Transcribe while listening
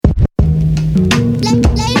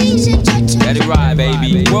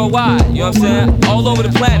baby. Worldwide, you know what I'm saying? All over the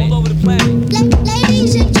planet.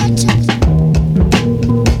 Ladies and gentlemen.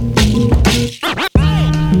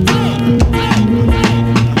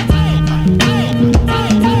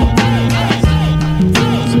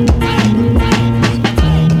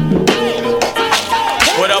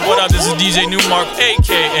 What up? This is DJ Newmark,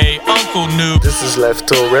 aka Uncle New. This is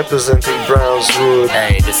Lefto representing Brownswood.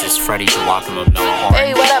 Hey, this is Freddie the Walker of Noah Horn.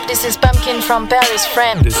 Hey, what up? This is Pumpkin from Paris,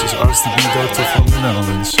 friend. This is RCB Doctor from the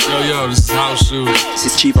Netherlands. Yo, this is House Shoes. This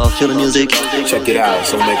is Chief of Killer Music. Check it out,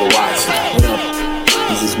 so make a watch. What up?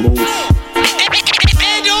 This is Moose.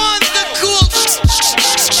 And on the cool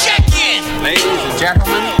check-in. Ladies and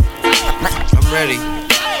gentlemen, I'm ready.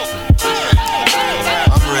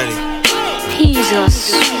 I'm ready. He's a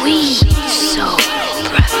sweet soul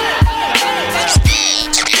brother.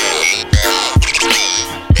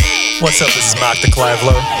 What's up, this is Mark the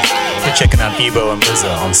Clive-Low. You're checking out Ebo and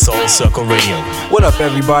Mza on Soul Circle Radio. What up,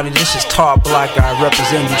 everybody? This is Todd Black. I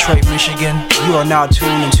represent Detroit, Michigan. You are now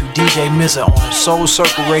tuned into DJ Mza on Soul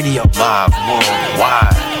Circle Radio. Live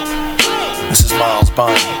worldwide. This is Miles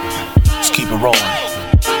Bonnie. Let's keep it rolling.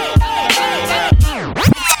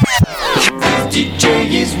 DJ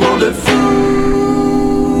is wonderful.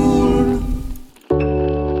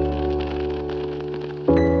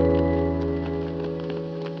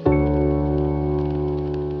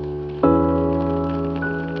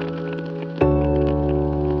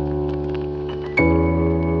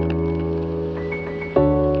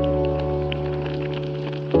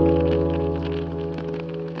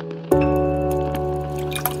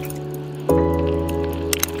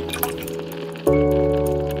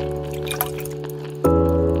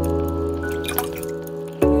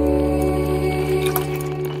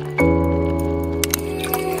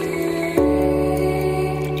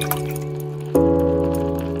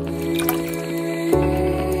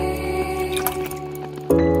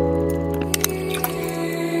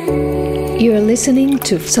 You're listening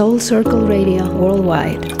to Soul Circle Radio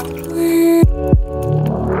worldwide.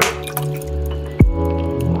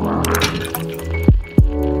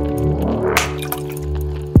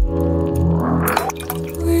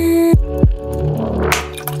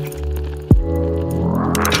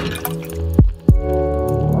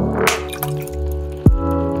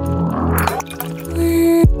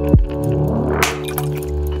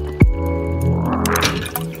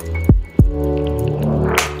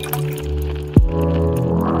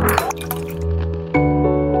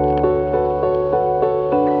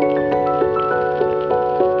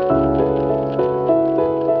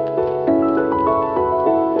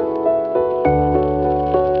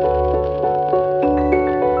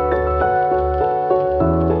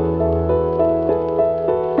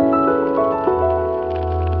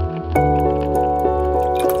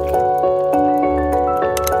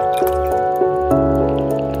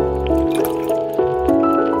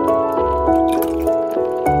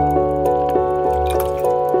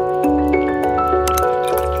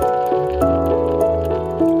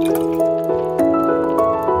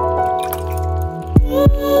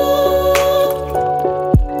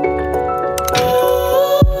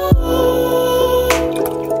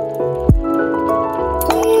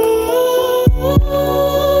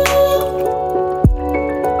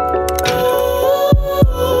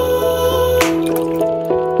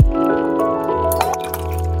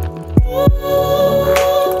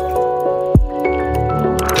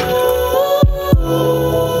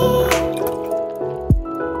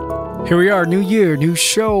 Here we are, new year, new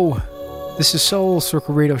show. This is Soul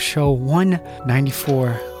Circle Radio Show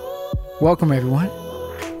 194. Welcome, everyone.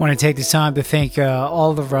 I want to take this time to thank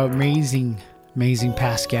all of our amazing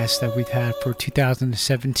past guests that we've had for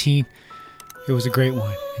 2017. It was a great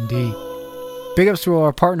one, indeed. Big ups to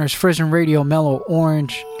our partners, Frisson Radio, Mellow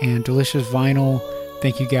Orange, and Delicious Vinyl.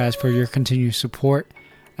 Thank you guys for your continued support,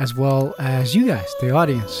 as well as you guys, the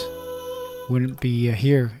audience. Wouldn't be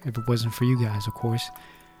here if it wasn't for you guys, of course.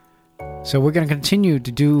 So we're going to continue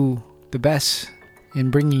to do the best in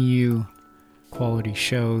bringing you quality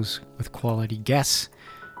shows with quality guests.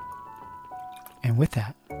 And with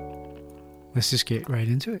that, let's just get right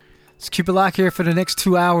into it. Let's keep it locked here for the next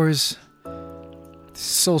 2 hours. This is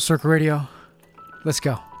Soul Circle Radio. Let's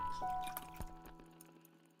go.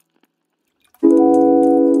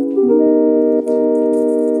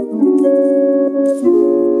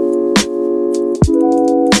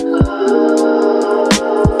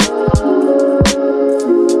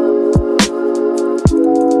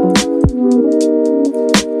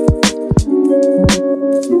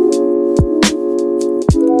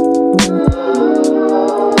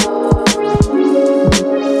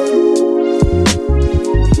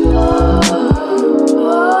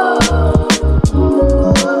 Oh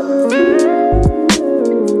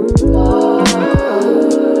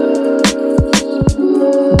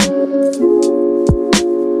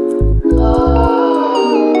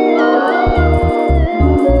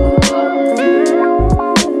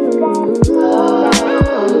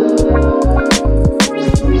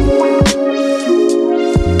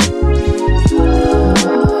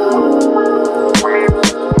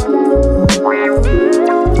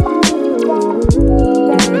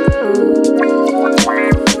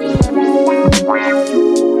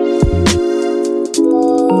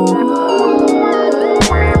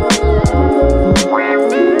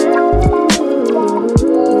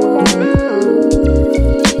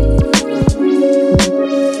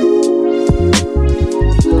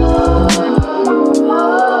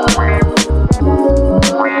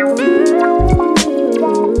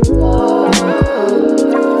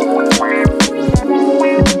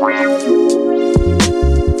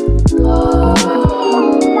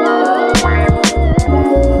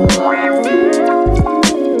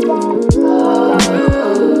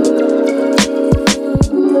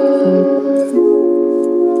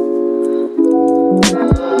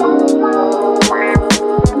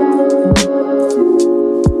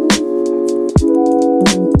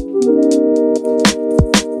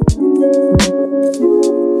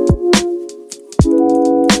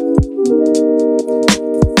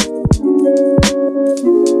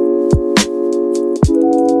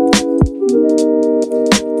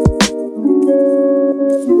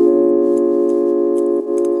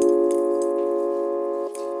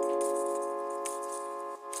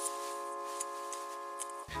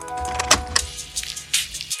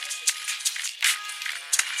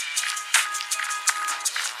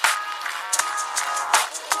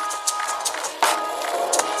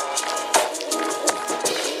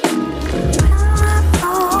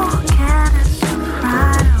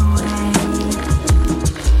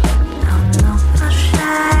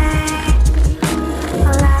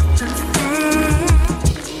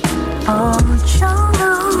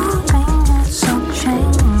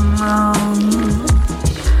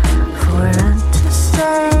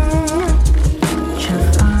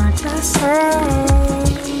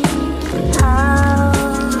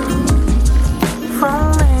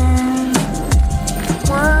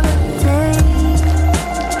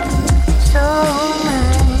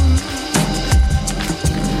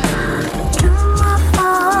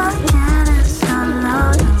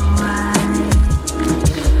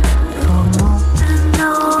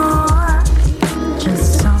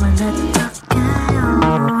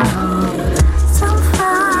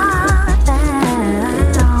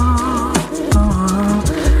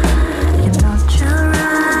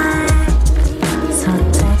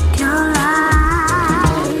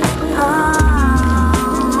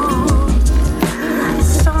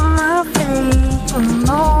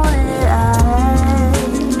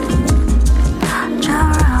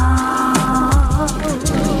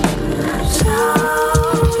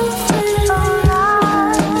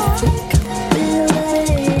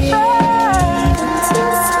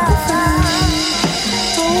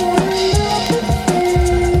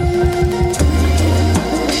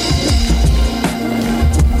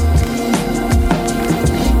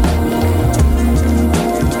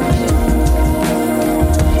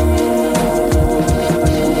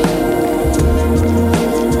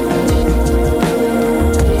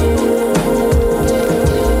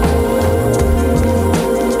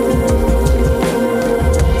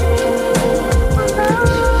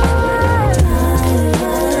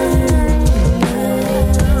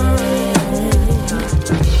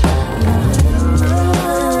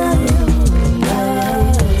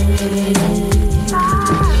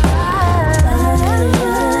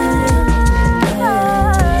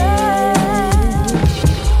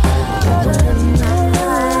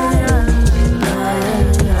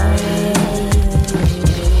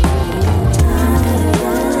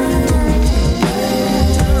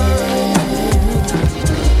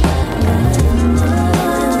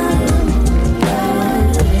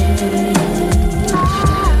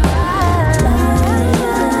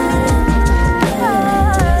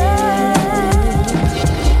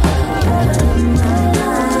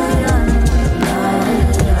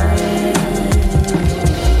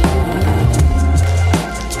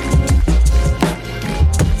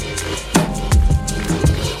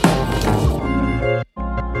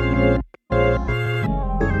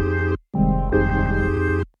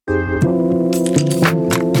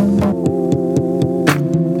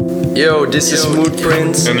Yo, this is Mood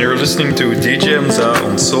Prince. And you're listening to DJ Mza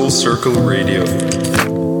on Soul Circle Radio.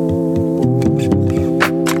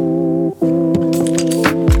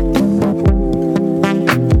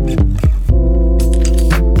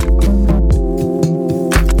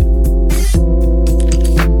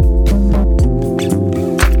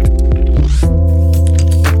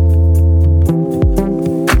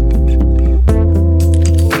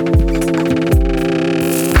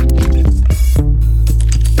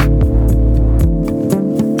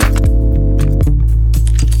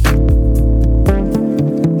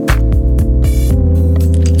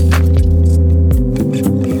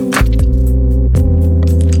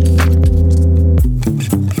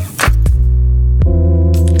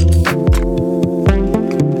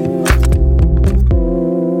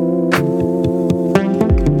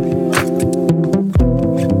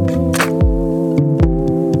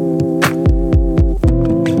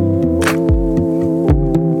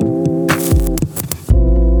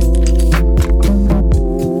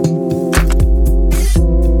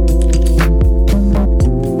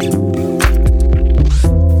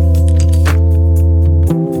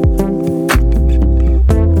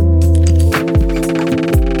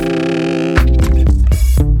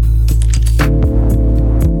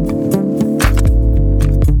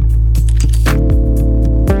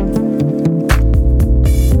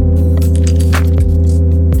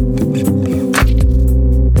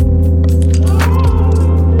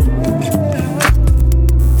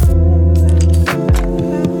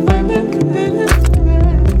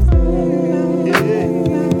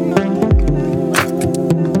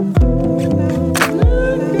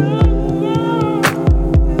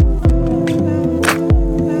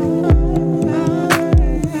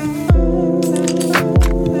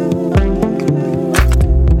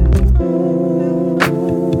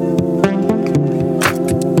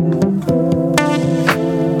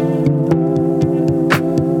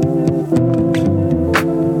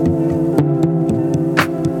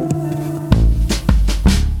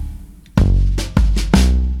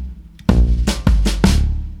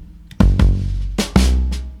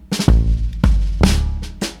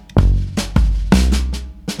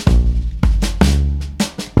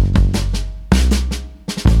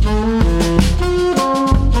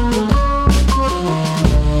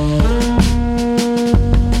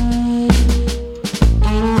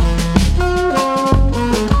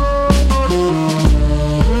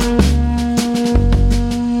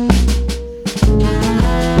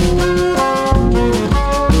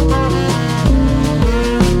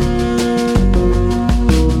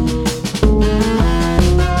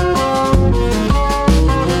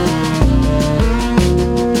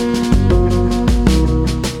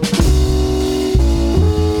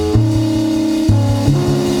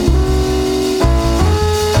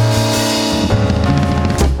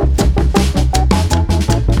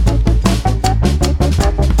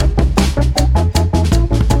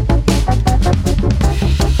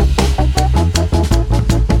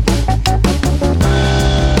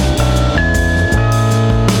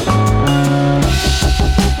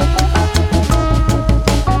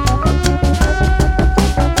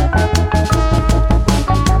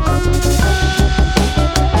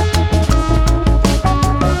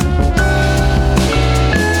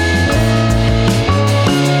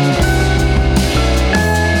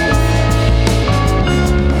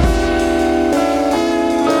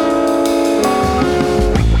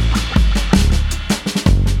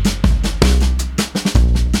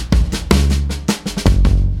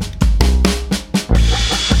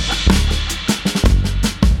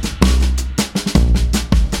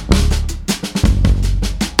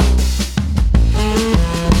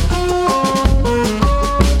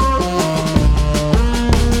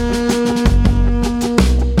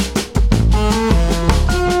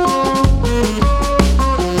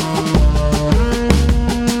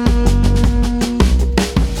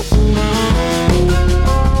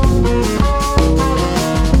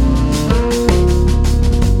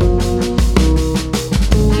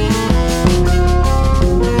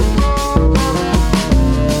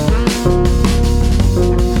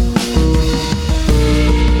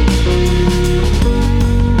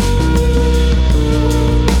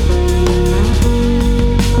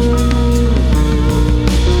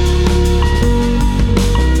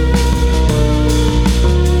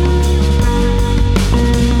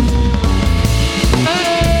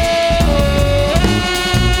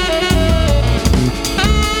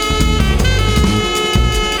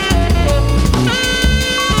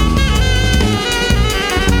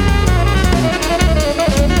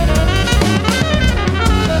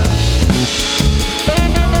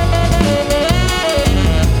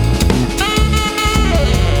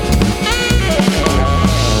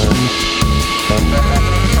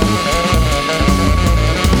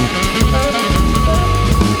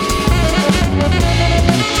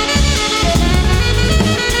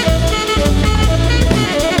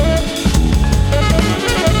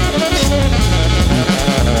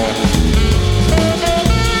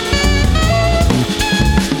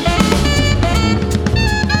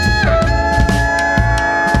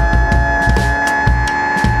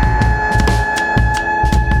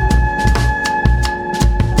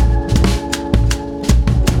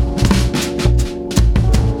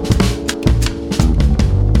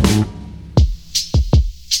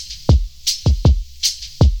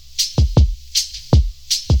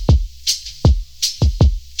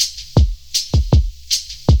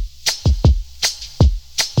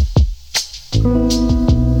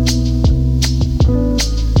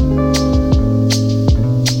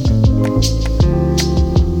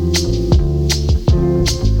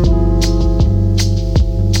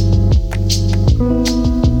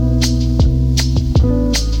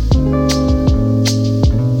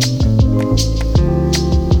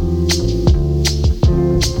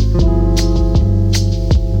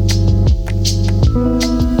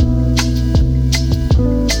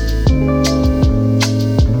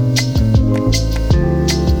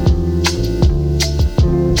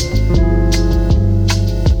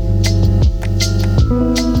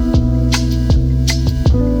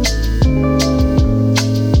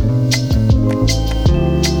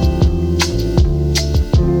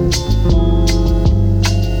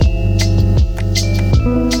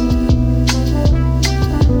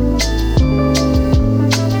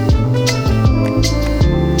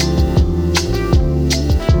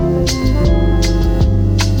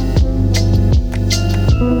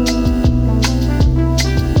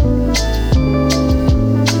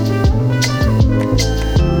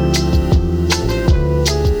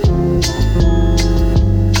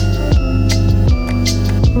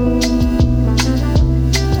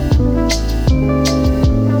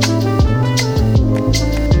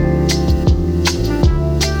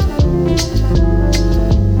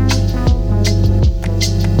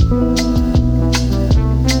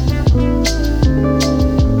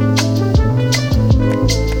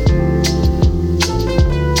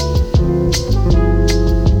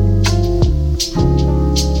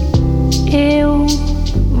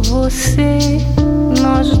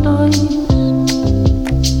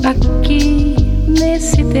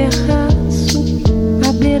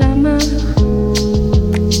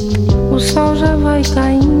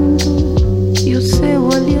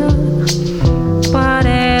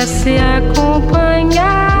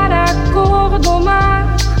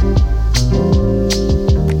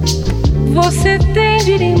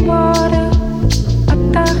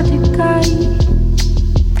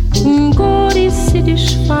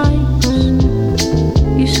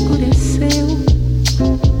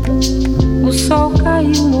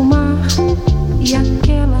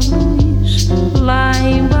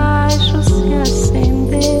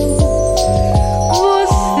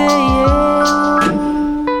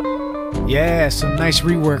 some nice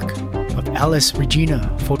rework of Alice Regina,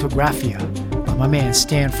 Fotografia, by my man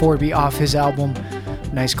Stan Forby off his album.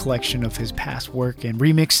 Nice collection of his past work and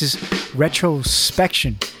remixes.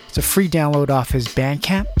 Retrospection. It's a free download off his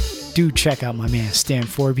Bandcamp. Do check out my man Stan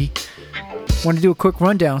Forby. Want to do a quick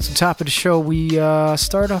rundown. So top of the show, we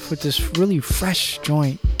start off with this really fresh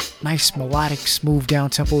joint. Nice melodic, smooth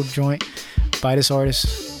down-tempo joint by this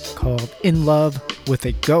artist called In Love with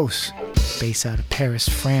a Ghost, based out of Paris,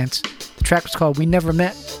 France. The track was called We Never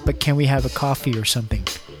Met, but Can We Have a Coffee or Something?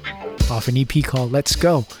 Off an EP called Let's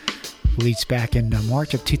Go, released back in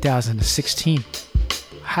March of 2016.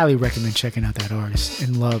 Highly recommend checking out that artist,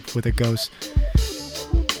 In Love with a Ghost.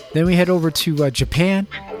 Then we head over to Japan.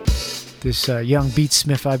 This young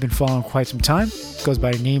beatsmith I've been following quite some time. Goes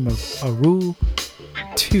by the name of Aru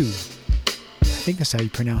 2. I think that's how you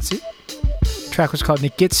pronounce it. The track was called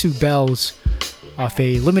Nikitsu Bells off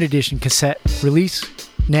a limited edition cassette release,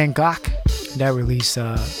 Nangak. That released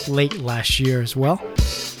late last year as well.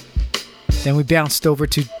 Then we bounced over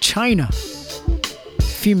to China.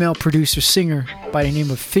 Female producer singer by the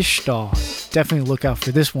name of Fishstall. Definitely look out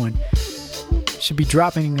for this one. Should be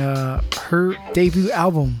dropping her debut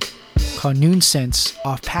album called Noon Sense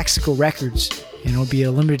off Paxico Records, and it'll be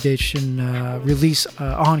a limited edition release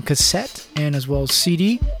on cassette and as well as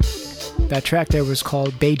CD. That track there was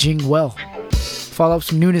called Beijing Well. Follow up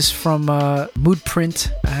some newness from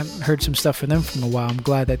Moodprint. I haven't heard some stuff from them for a while. I'm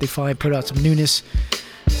glad that they finally put out some newness.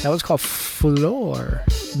 That was called Flor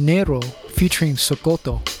Nero featuring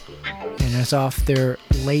Sokoto, and that's off their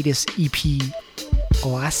latest EP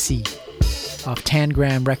Oasi off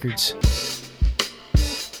Tangram Records.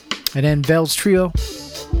 And then Vel's Trio,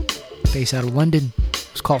 based out of London,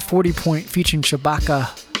 it's called 40 Point featuring Shabaka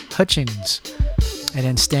Hutchins. And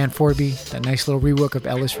then Stan Forby, that nice little rework of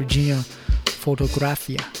Alice Regina,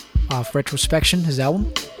 Fotografia, off Retrospection, his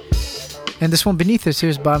album. And this one beneath us here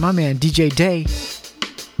is by my man DJ Day,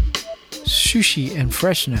 Sushi and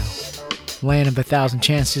Fresh Now, Land of a Thousand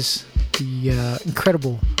Chances, the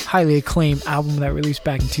incredible, highly acclaimed album that released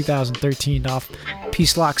back in 2013 off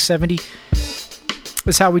Peace Lock 70.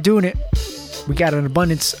 That's how we're doing it. We got an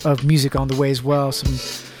abundance of music on the way as well.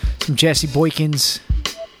 Some Jesse Boykins,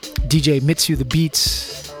 DJ Mitsu the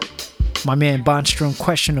Beats, my man Bonstrom,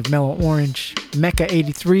 Question of Mellow Orange, Mecca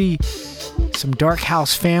 83, some Dark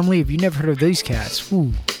House Family. If you never heard of these cats,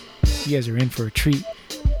 ooh, you guys are in for a treat.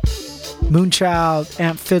 Moonchild,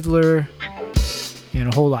 Amp Fiddler, and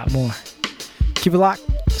a whole lot more. Keep it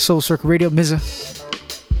locked. Soul Circle Radio, Mza.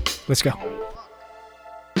 Let's go.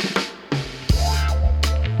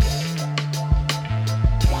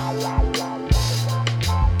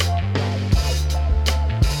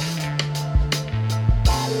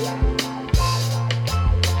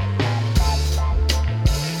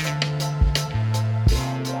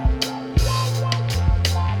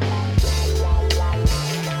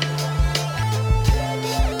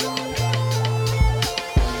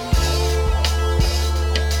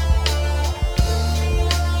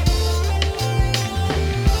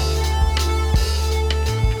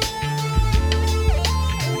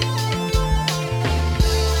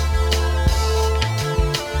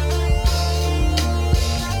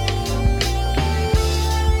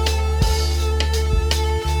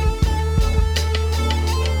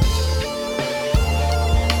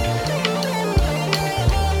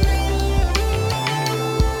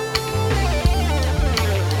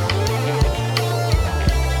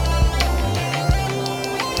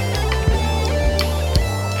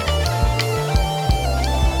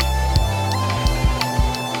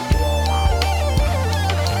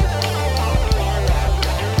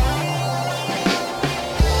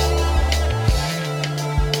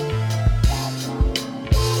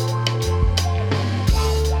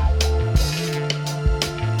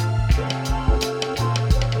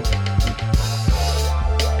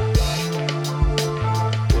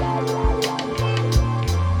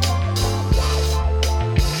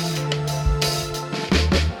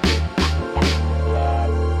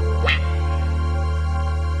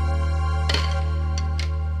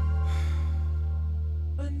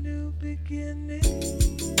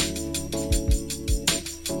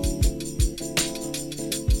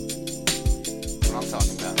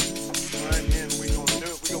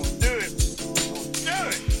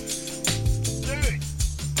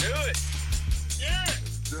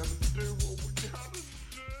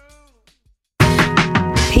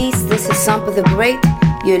 Sample the Great.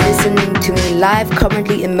 You're listening to me live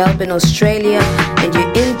currently in Melbourne, Australia, and you're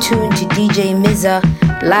in tune to DJ Mza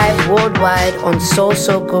live worldwide on Soul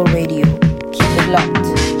Circle Radio. Keep it locked.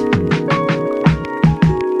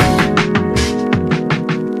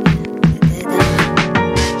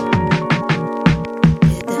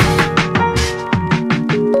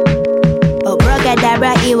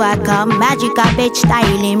 Africa. Magic carpet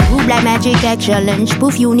styling, move like magic excellence.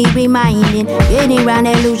 Proof you need reminding. Getting round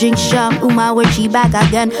that losing shop. Uma where she back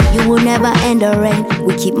again. You will never end the rain.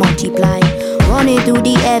 We keep multiplying. Running through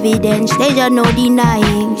the evidence, there's just no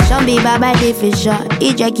denying. Some be by different shot,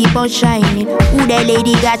 it just keep on shining. Ooh, that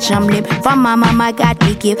lady got some lip, from my mama got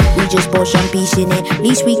the gift. We just pour some peace in it, at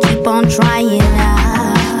least we keep on trying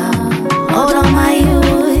now. Hold on my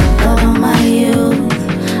youth, hold on my youth.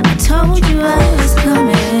 I told you I was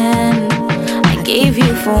coming. I gave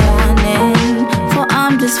you for warning, for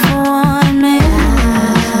I'm just for one man.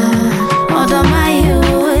 Hold on my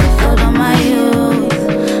youth, hold on my youth.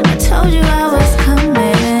 I told you I was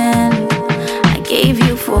coming. I gave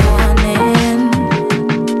you for warning.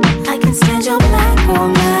 I can stand your black hole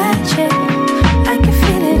magic. I can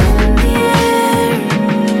feel it in the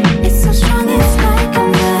air. It's so strong, it's like a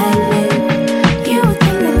magnet. You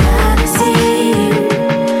think that God is here.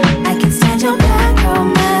 I can stand your black hole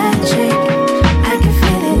magic. I can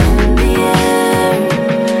feel it in the air.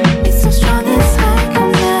 It's so strong, it's like a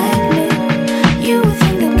magnet. You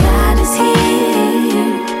think that God is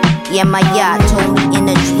here. Yeah, my yacht told me in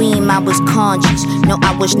a dream I was conscious. No,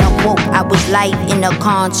 I was not woke, I was live in a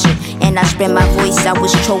concert. And I spread my voice, I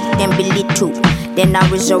was choked and belittled. Then I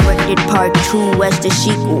resurrected part 2 as the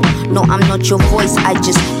sequel. No, I'm not your voice, I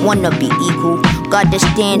just wanna be equal. Gotta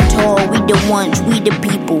stand tall, we the ones, we the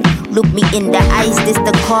people. Look me in the eyes, this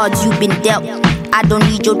the cards you've been dealt. I don't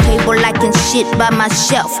need your table, I can sit by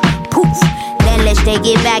myself. Poof. Then let's take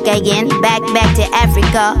it back again, back to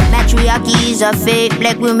Africa. Matriarchy is a fate,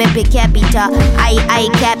 black women per capita. I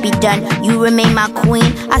Capitan, you remain my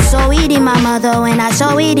queen. I saw it in my mother when I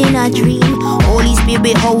saw it in a dream. Holy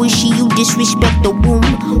Spirit, how is she? You disrespect the womb,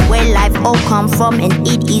 where life all come from, and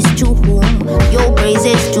it is to whom your praise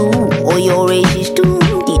is due, or your race is due.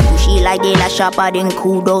 Did you she like they la sharper, then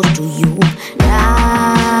kudos to you.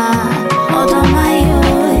 Nah, hold on my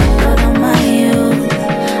youth, hold on my youth.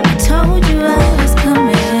 I told you I was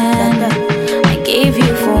coming. I gave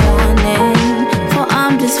you for warning, for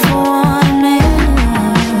I'm just for one man.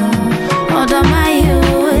 Hold on my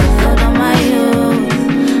youth, hold on my youth.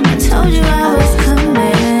 I told you I was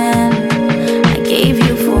coming. I gave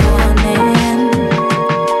you for warning.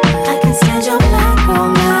 I can stand your black hole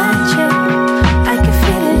magic. I can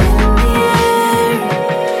feel it in the air.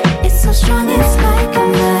 It's so strong, it's like a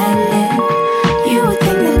magnet. You would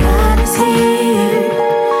think that God is here.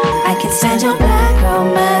 I can stand your black hole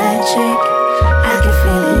magic. I can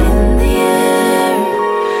feel it in the air.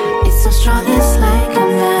 It's so strong, it's like a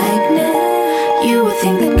magnet. You would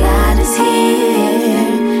think that God is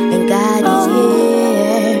here. And God is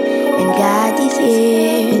here. And God is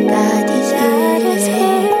here. And God is here.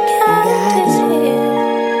 And God is here.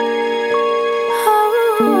 Oh,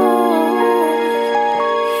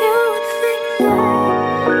 you would think that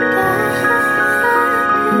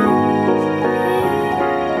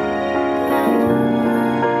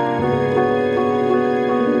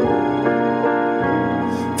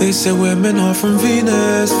They say women are from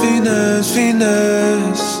Venus, Venus,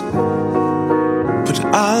 Venus. But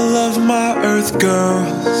I love my Earth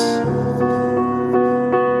girls.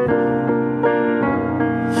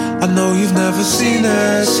 I know you've never seen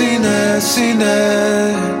it, seen it, seen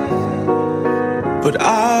it. But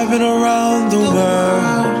I've been around the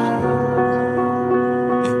world.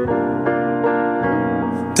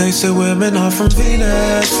 They say women are from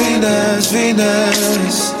Venus, Venus,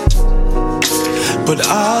 Venus. But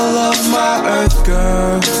I love my Earth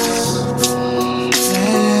girls.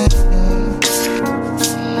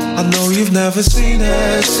 I know you've never seen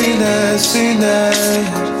it, seen it, seen it.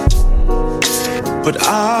 But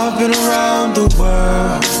I've been around the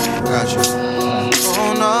world. Gotcha.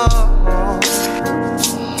 Oh no.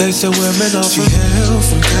 They say women are from hell,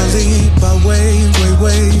 from Cali, by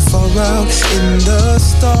way far out in the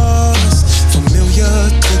stars. Familiar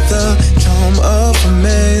to the charm of a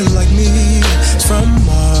man like me. From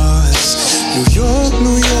Mars, New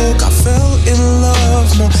York, I fell in love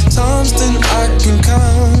more times than I can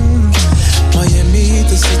count. Miami,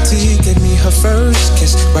 the city, gave me her first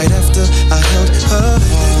kiss right after I held her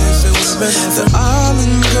hand. The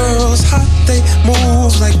island girls, how they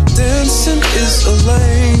move like dancing is a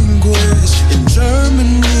language. In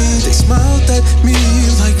Germany, they smiled at me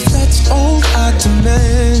like that's all I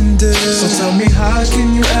demanded. So tell me, how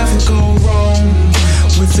can you ever go wrong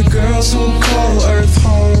with the girls who call Earth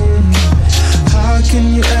home? How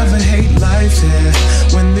can you ever hate life here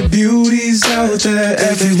when the beauty's out there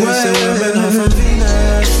everywhere? They say women are from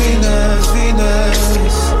Venus, Venus, Venus.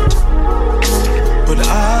 But I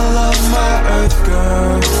love my Earth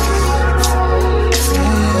girls.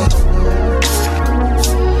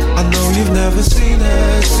 I know you've never never seen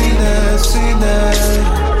that, seen that, seen that.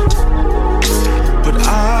 But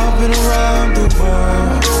I've been around the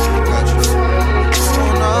world.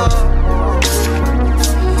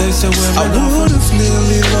 They say I would have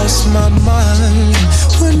nearly lost my mind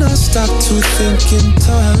when I stopped to think in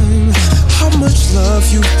time how much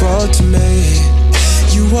love you brought to me.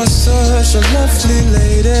 You are such a lovely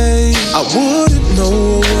lady. I wouldn't know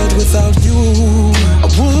a world without you. I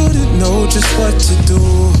wouldn't know just what to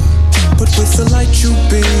do. But with the light you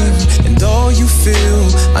beam and all you feel,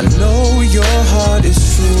 I know your heart is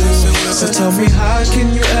true. So tell me, how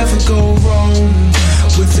can you ever go wrong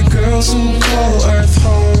with the girls who call Earth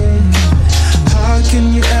home? How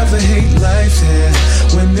can you ever hate life here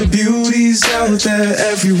when the beauty's out there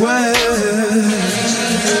everywhere?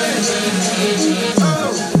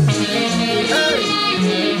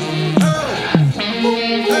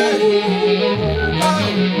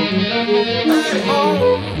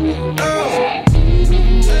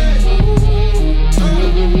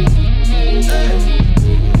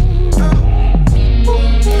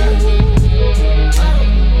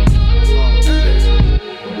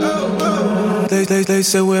 They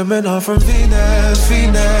say women are from Venus,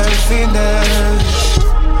 Venus, Venus.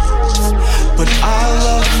 But I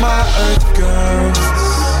love my Earth girls.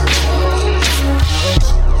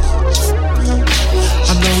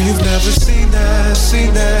 I know you've never seen that,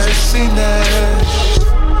 seen that, seen that.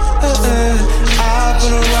 I've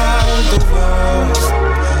been around the world.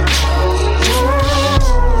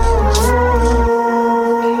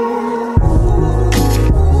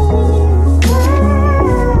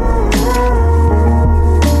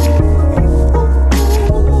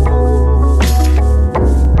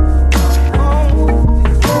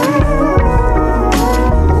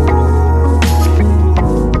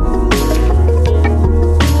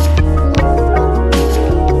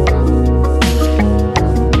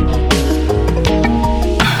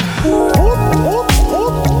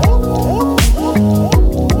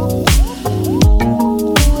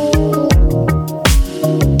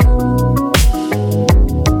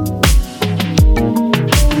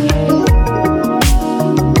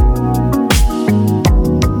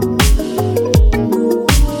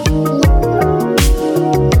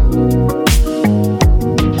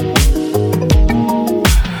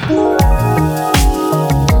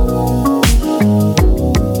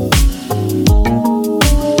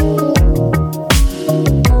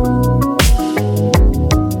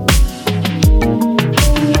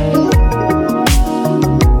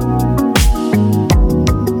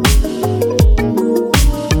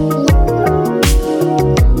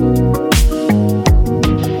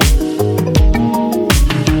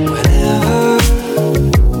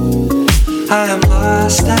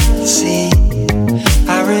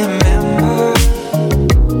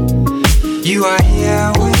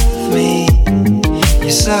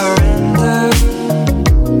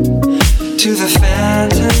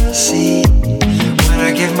 When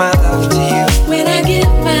I give my love to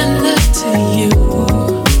you.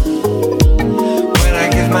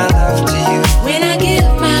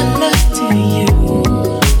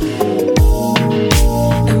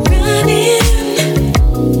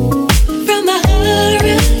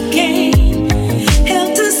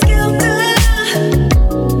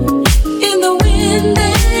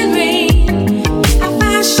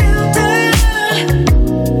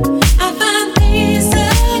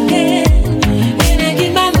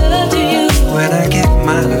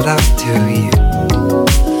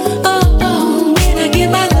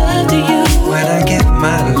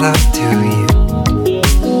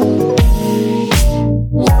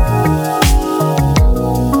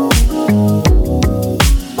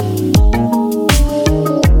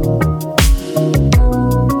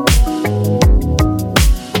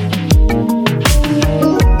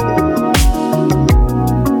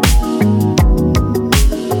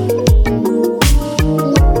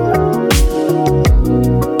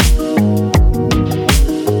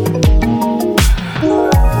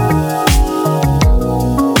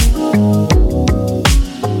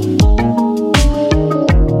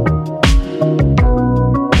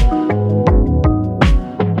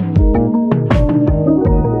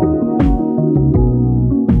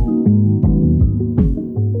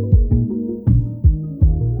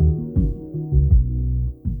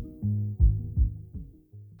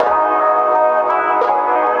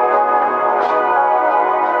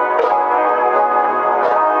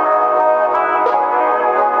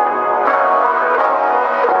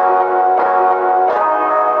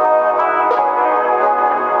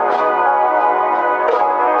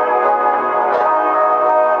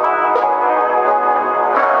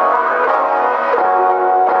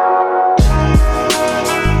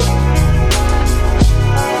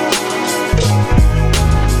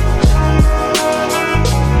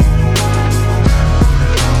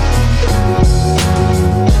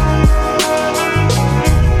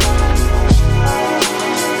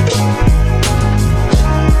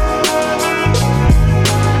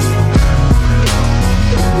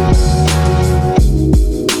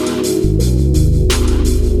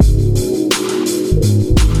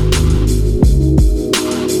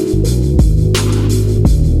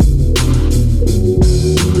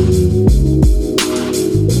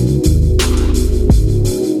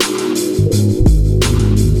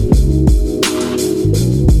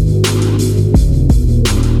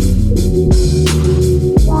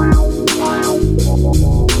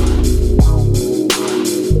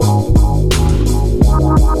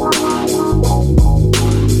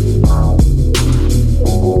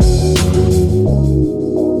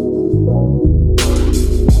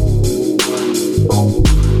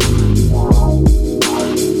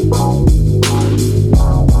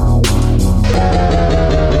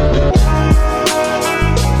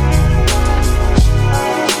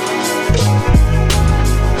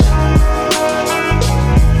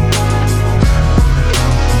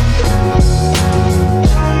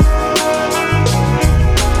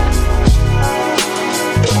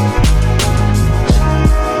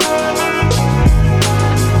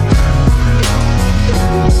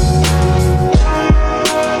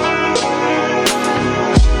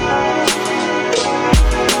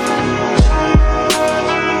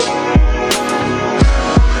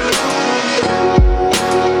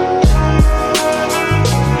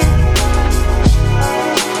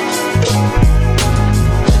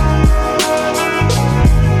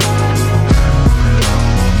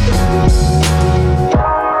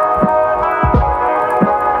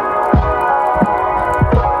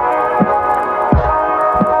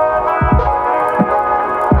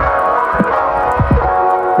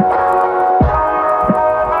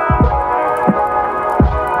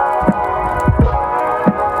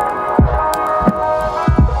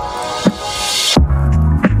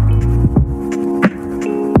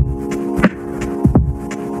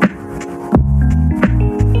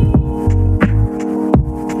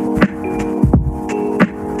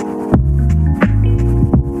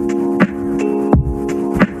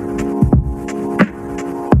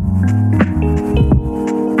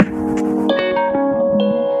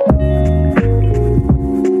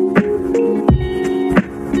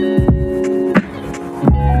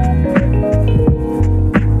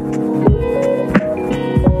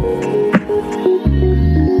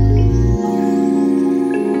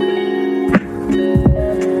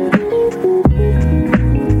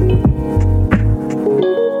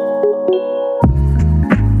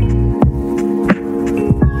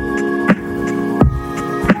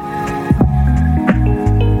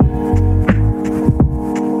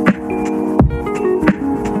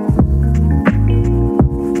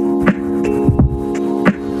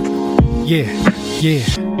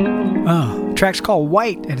 Track's called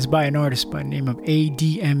White, and it's by an artist by the name of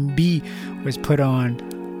ADMB. Was put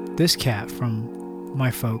on this cat from my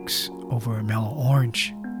folks over at Mellow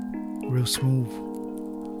Orange. Real smooth.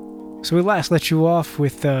 So we last let you off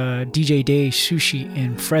with DJ Day Sushi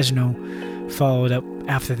in Fresno. Followed up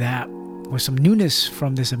after that with some newness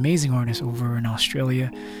from this amazing artist over in Australia.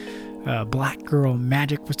 Black Girl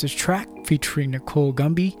Magic was this track featuring Nicole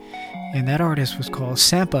Gumby, and that artist was called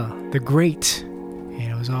Sampa the Great, and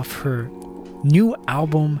it was off her new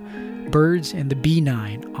album Birds and the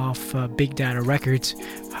B9 off Big Data Records.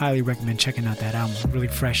 Highly recommend checking out that album, really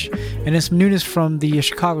fresh. And then some newness from the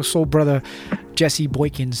Chicago soul brother Jesse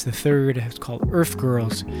Boykins III. It's called Earth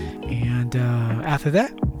Girls, and after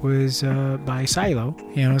that was by Silo,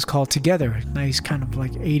 and it was called Together. Nice kind of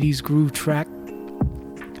like 80s groove track.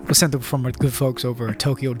 It was sent from our good folks over at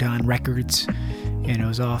Tokyo Don Records, and it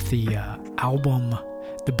was off the album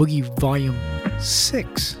The Boogie Volume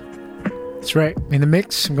 6. That's right, in the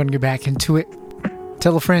mix. I'm going to get back into it.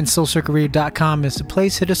 Tell a friend, soulcircuitradio.com is the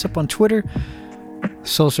place. Hit us up on Twitter.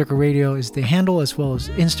 Soul Circle Radio is the handle, as well as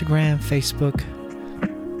Instagram, Facebook.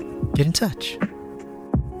 Get in touch.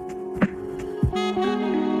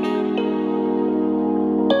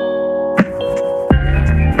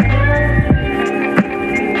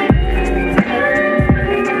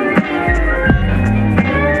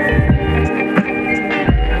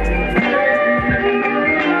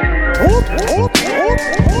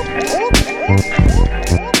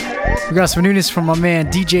 We got some newness from my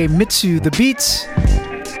man DJ Mitsu the Beats.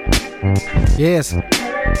 Yes.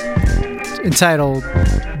 It's entitled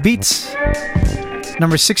Beats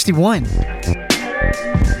number 61.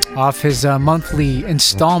 Off his monthly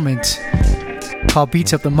installment called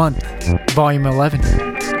Beats of the Month, Volume 11.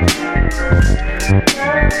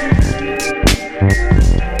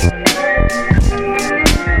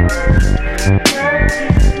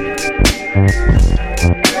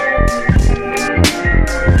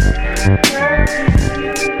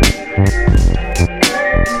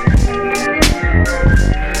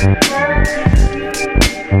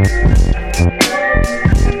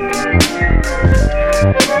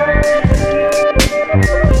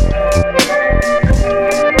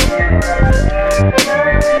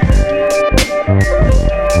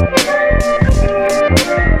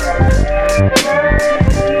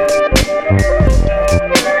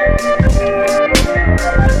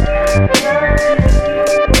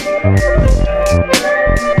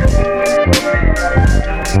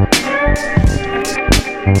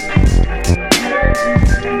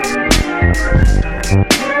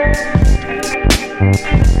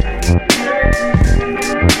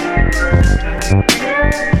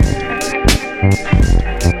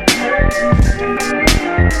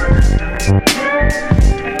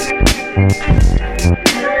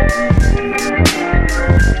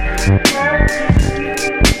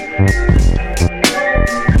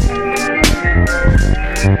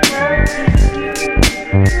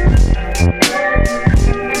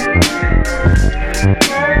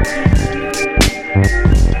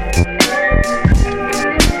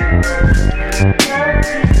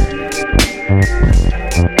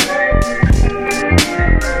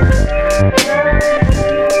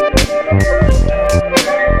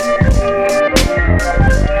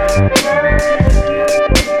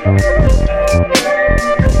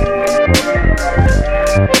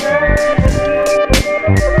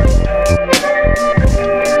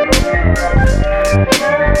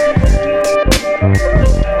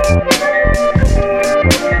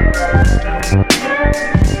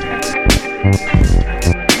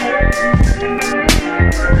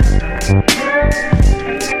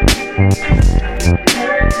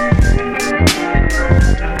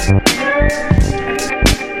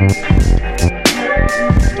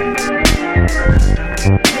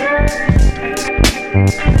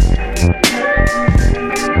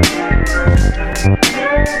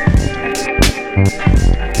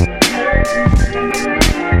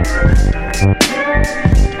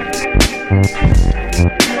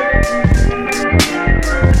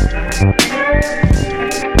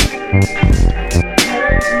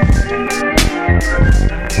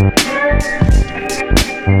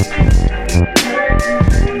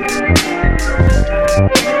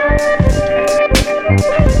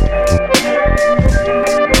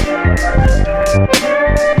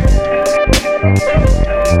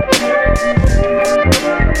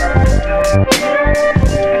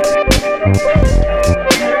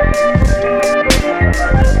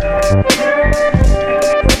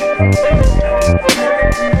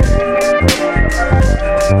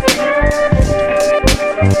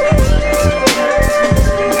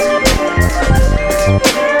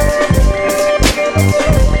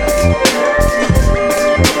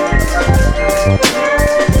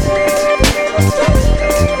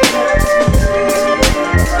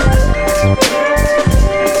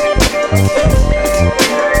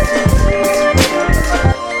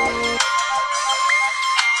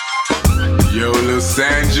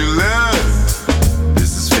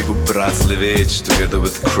 Bratslevich together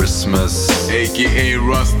with Christmas, aka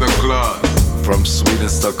Rasta Claus. From Sweden,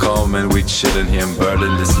 Stockholm, and we chillin' here in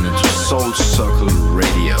Berlin listening to Soul Circle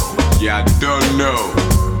Radio. Yeah, I don't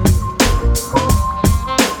know.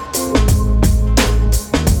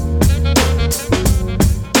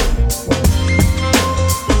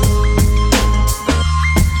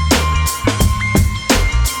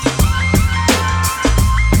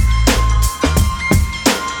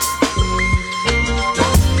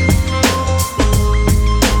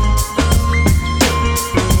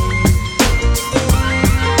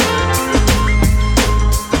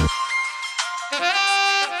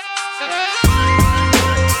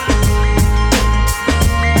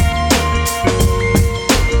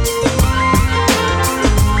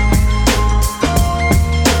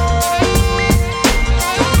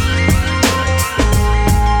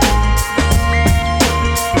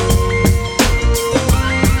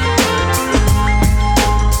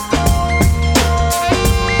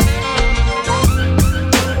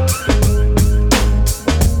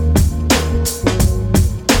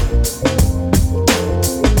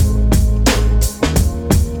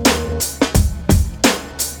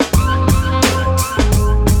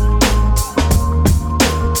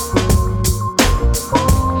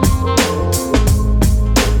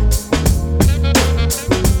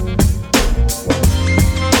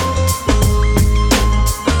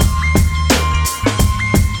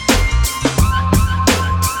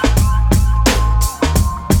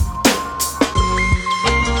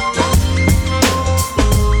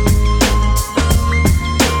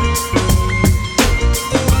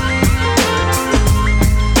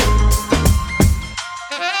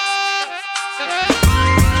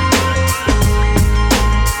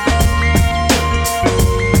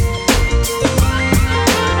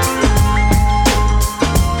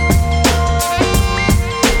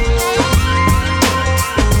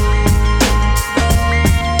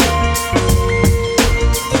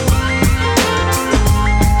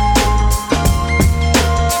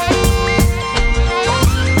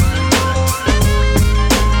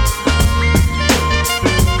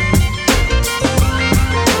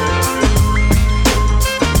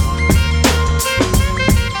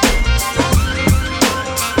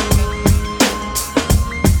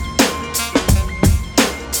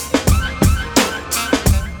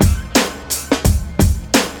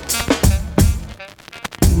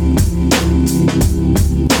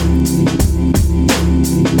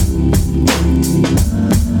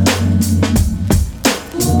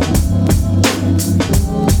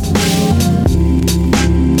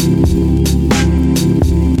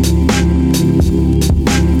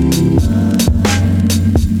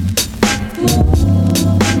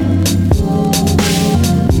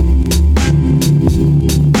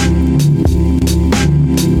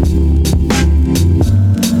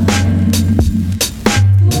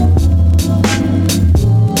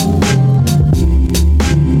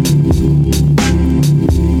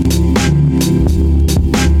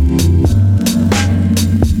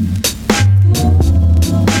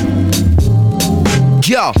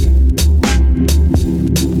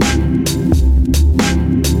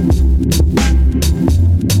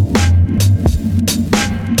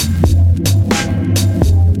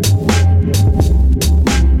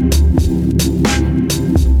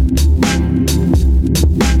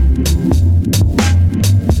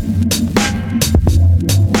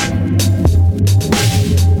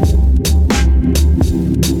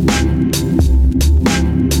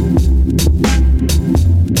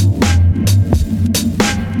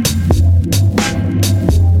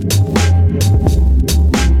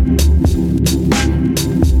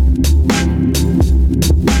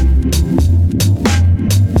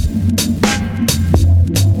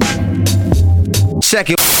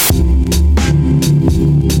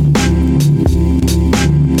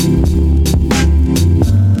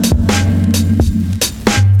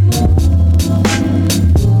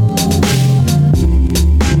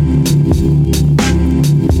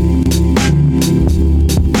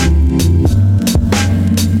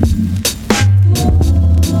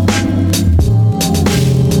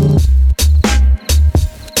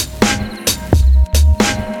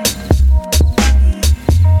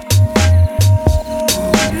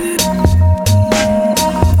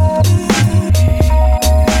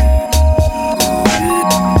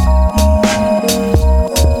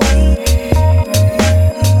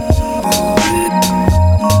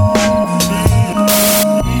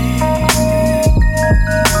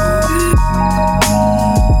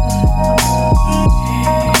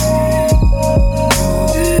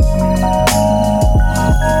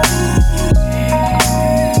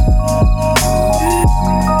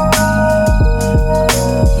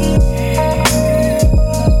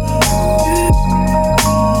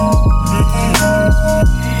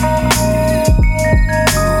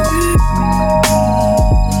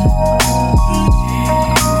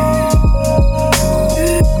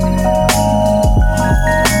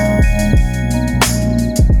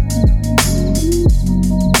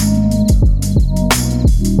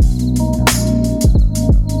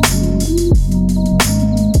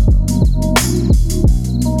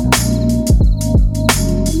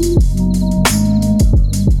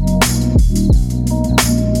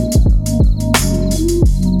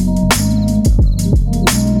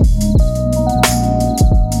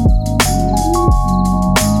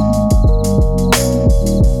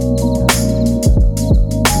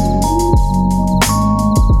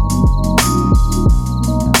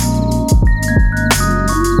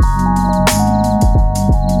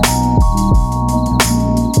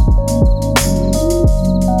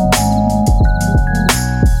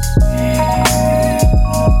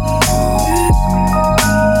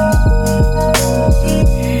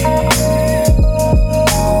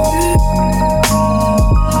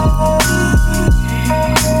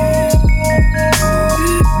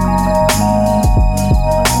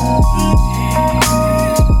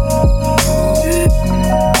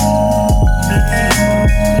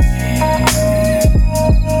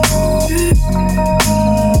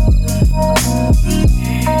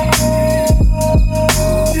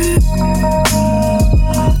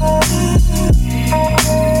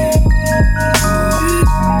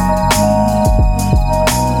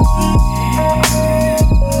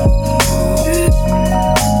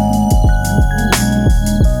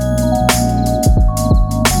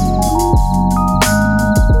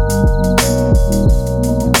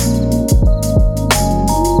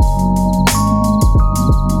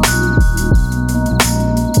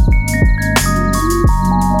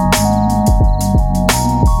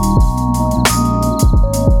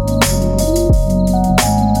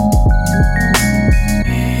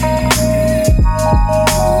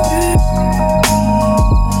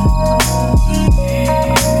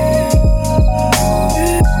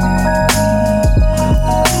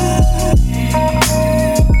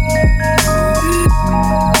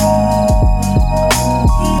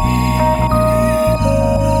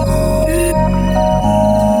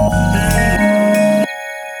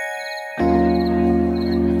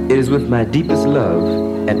 with my deepest love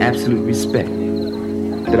and absolute respect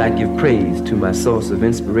that I give praise to my source of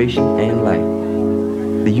inspiration and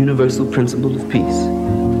life, the universal principle of peace.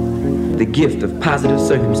 The gift of positive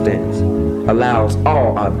circumstance allows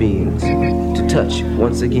all our beings to touch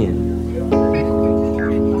once again.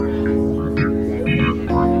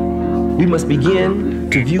 We must begin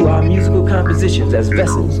to view our musical compositions as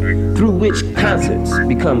vessels through which concerts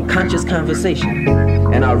become conscious conversation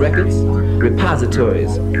and our records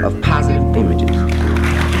repositories of positive images.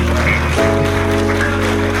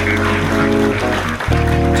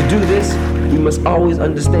 To do this, we must always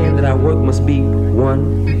understand that our work must be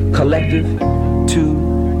 1, collective,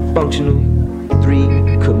 2, functional,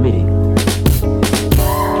 3, committed.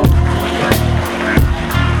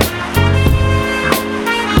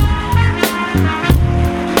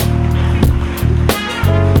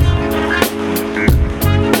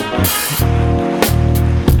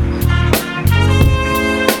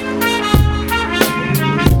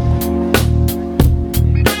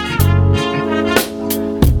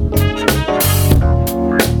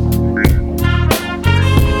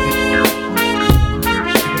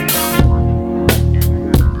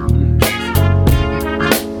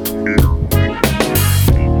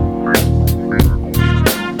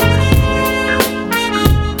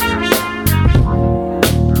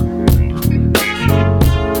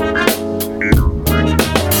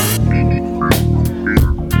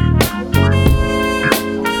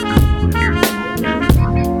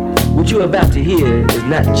 About to hear is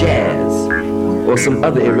not jazz or some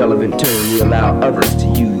other irrelevant term we allow others to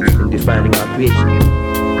use in defining our creation,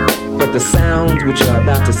 but the sounds which are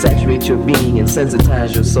about to saturate your being and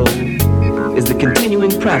sensitize your soul is the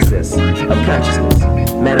continuing process of consciousness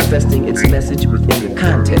manifesting its message within the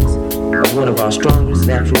context of one of our strongest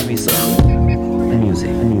natural resources,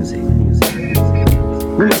 music.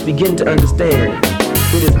 We must begin to understand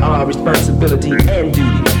it is our responsibility and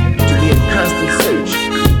duty to be in constant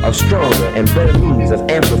search of stronger and better means of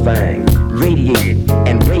amplifying, radiating,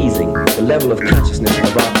 and raising the level of consciousness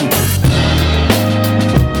of our people.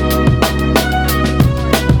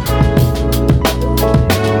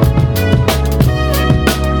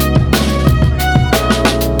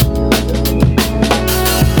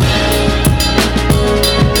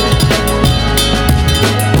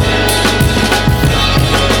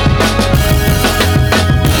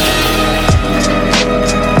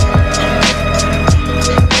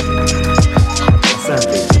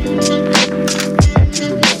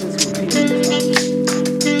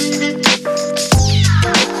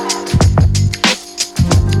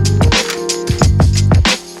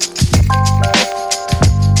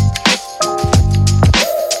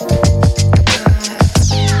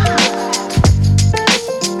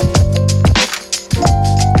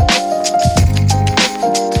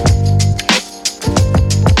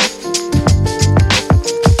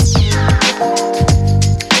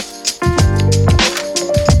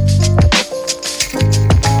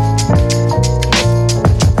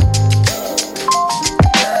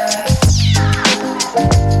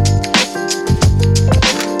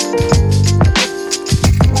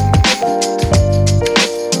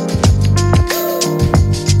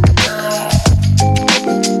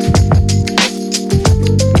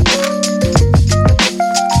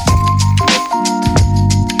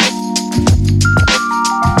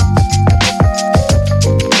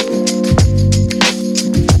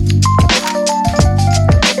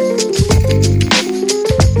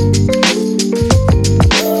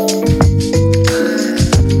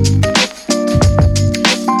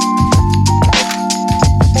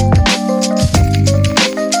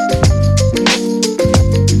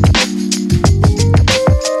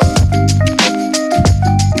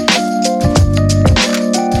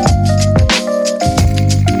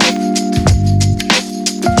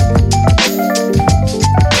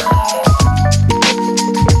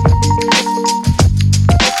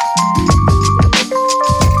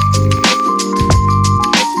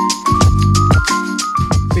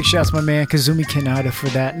 Shouts my man Kazumi Kanata for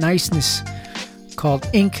that niceness called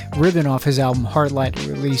Ink Ribbon off his album Heartlight,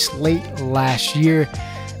 released late last year.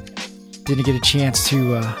 Didn't get a chance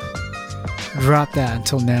to drop that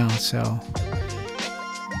until now. So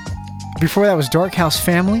before that was Dark House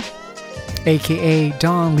Family, aka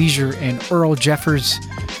Don Leisure and Earl Jeffers,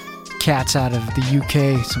 cats out of the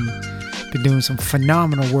UK. Been doing some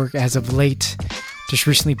phenomenal work as of late. Just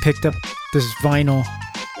recently picked up this vinyl.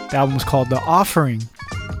 The album was called The Offering.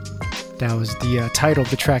 That was the title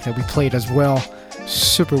of the track that we played as well.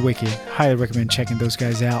 Super wicked. Highly recommend checking those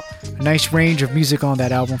guys out. A nice range of music on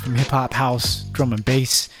that album, from hip-hop, house, drum and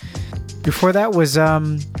bass. Before that was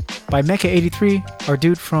by Mza Pt.XVIII, our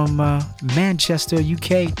dude from Manchester,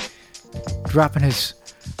 UK. dropping his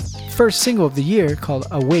first single of the year called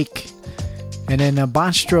Awake. And then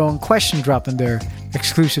Bonstro and Question dropping their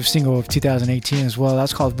exclusive single of 2018 as well.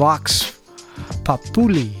 That's called Vox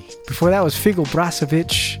Populi. Before that was Figo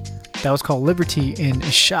Brasovic. That was called Liberty in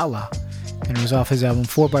Inshallah. And it was off his album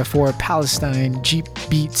 4x4 Palestine Jeep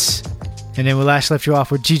Beats. And then we last left you off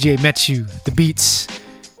with DJ Metsu, The Beats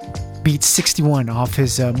 61 off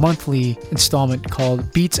his monthly installment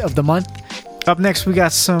called Beats of the Month. Up next we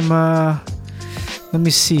got some, let me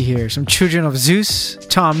see here, some Children of Zeus,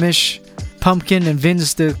 Tom Misch, Pumpkin and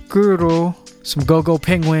Vince the Guru, some Go-Go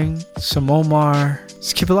Penguin, some Omar.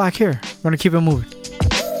 Let's keep it locked here. We're gonna keep it moving.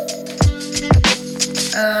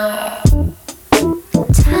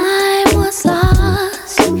 Time was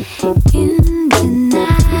lost in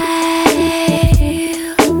denials,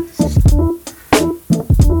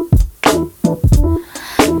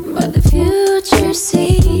 but the future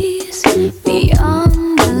sees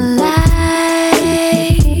beyond the lies.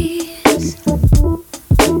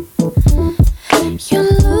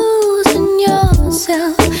 You're losing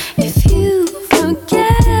yourself if you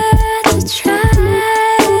forget to try.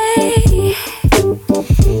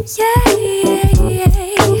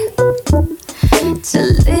 To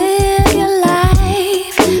live your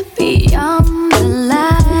life beyond the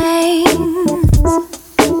lines.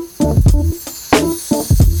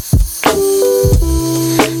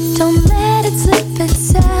 Don't let it slip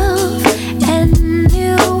itself, and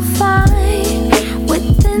you'll find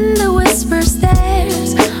within the whispers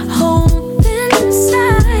there's hope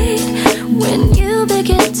inside. When you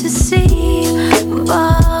begin to see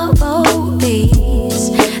bumblebees,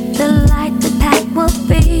 the light that pack will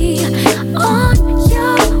be on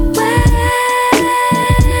your way,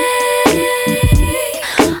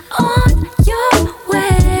 on your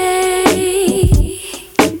way.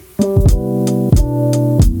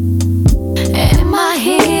 Am I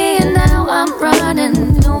here now? I'm running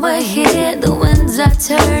over here. The winds are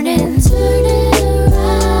turning around.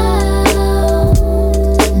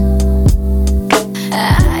 I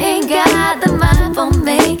ain't got the mind for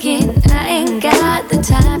making, I ain't got the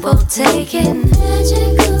time for taking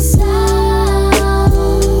magical sounds.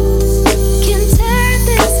 Can turn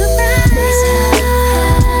this around.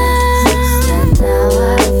 And now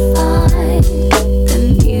I find the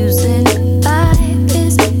music vibe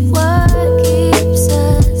is what keeps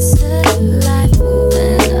us alive,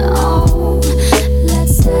 moving on.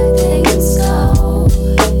 Let's let things go,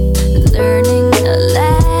 learning the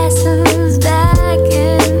lessons that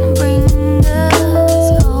can bring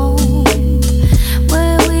us home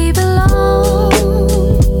where we belong,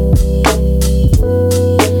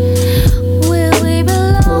 where we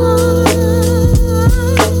belong.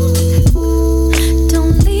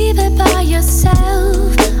 Don't leave it by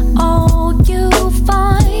yourself, all you'll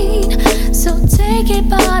find. So take it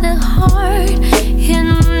by the heart,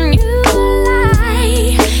 and you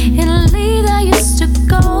lie and leave I used to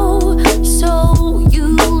go, so you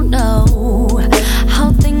know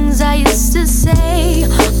how things I used to say.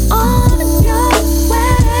 On your way,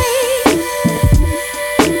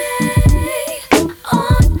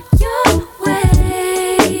 on your way.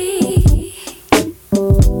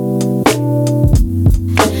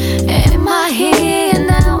 Am I here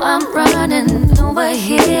now? I'm running over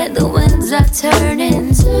here. The winds are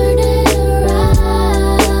turning around.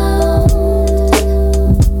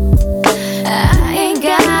 I ain't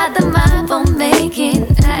got the mind for making,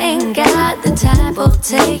 I ain't got the time for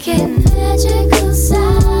taking magical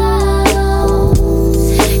sounds.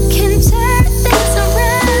 Can turn things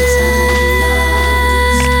around.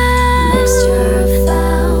 Mixture of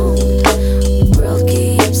found. World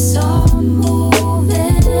keeps on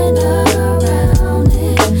moving around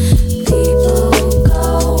it. People go,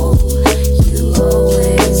 you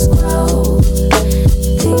always grow.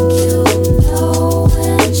 Think you know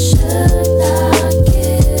and should not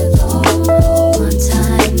give up. One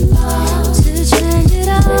time love to change it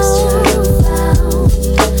all. Mixture of found.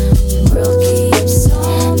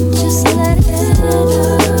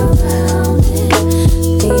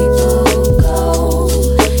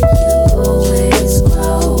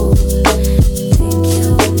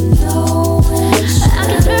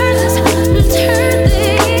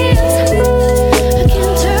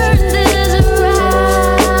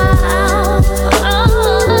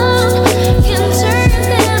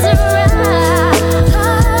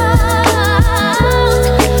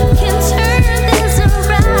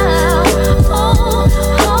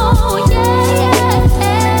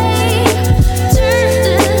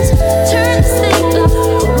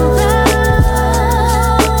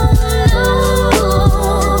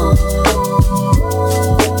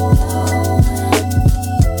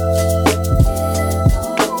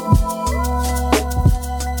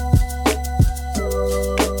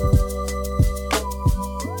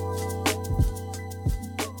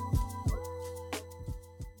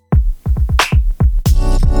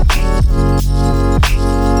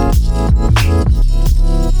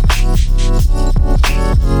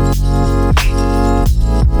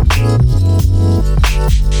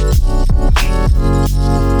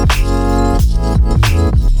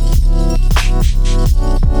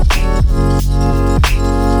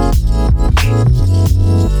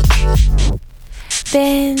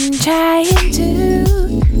 seem to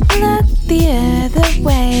look the other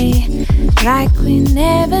way, like we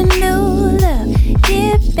never knew love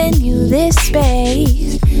giving you this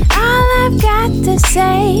space. All I've got to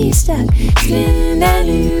say stuck spinning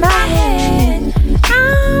in my head.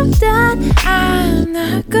 I'm done, I'm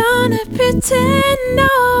not gonna pretend, no.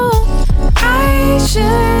 I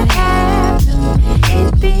should have known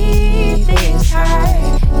it'd be this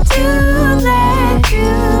hard to let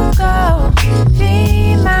you go.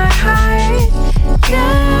 Be my heart, the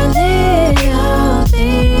little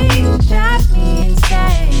things drive me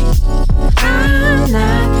insane. I'm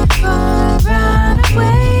not gonna run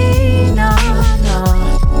away, no, no.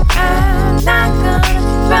 I'm not gonna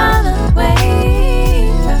run away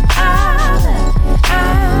from all that.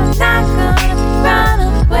 I'm not gonna run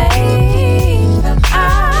away from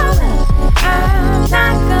all that. I'm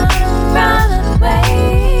not gonna run away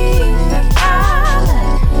from all that.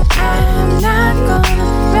 I'm not gonna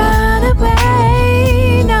run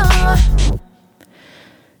away, no.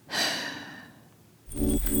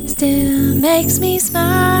 Still makes me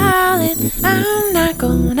smile, and I'm not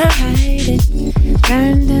gonna hide it.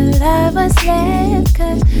 Learn to love what's left,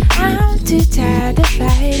 'cause I'm too tired to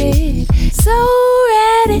fight it. So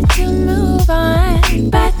ready to move on,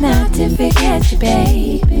 but not to forget you,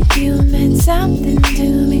 baby. You meant something to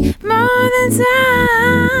me, more than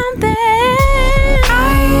something.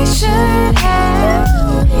 I should have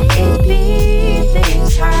known it'd be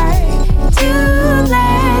this hard to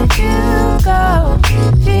let you go.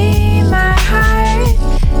 Be my heart,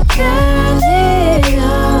 the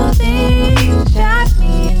little things drive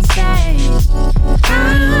me insane.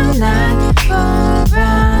 I'm not gonna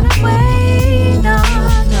run away, no,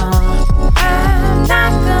 no. I'm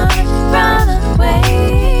not gonna run away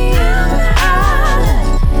from all that.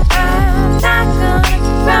 I'm not gonna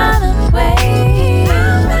run away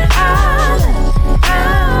from all that.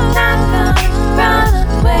 I'm not gonna run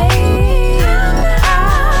away from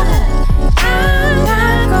all that. I'm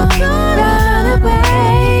not gonna run away,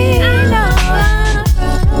 no, run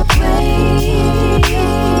away.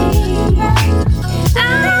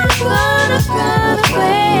 I'm gonna run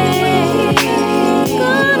away. I'm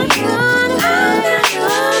not gonna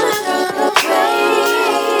run away.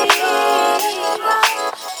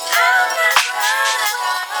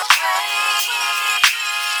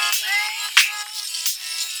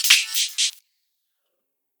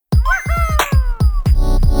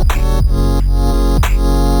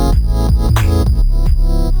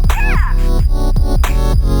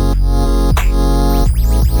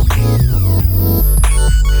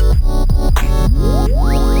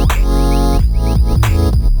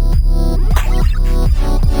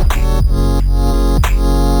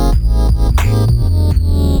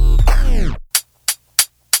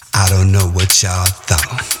 I don't know what y'all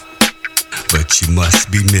thought, but you must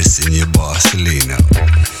be missing your Barcelona.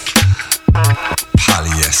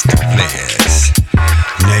 Polyester flares,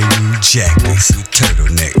 Nehru jackets with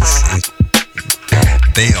turtlenecks, and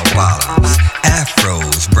bell bottoms,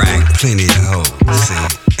 afros bring plenty of hoes,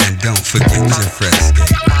 and don't forget your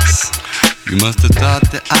frescas. You must have thought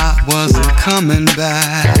that I wasn't coming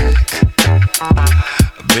back.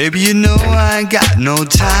 Baby, you know I ain't got no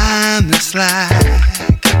time, it's like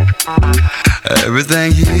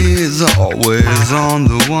everything here is always on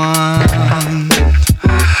the one.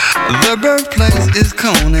 The birthplace is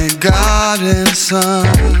Coney Garden, son.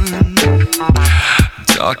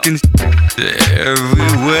 Talking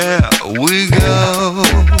everywhere we go.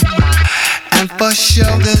 And for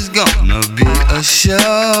sure there's gonna be a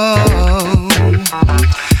show.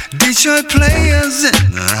 Detroit players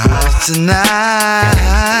in the house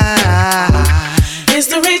tonight. It's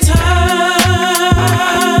the return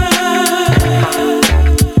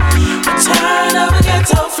of a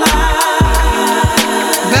ghetto fly.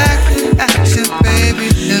 Back in action, baby.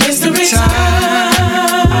 It's the return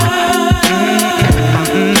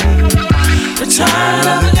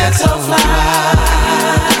of a ghetto fly.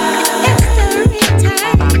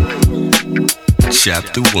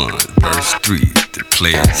 Chapter 1, verse 3, the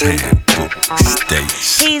player's handbook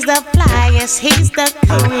states. He's the flyest, he's the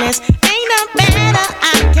coolest. Ain't no better,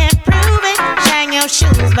 I can prove it. Shine your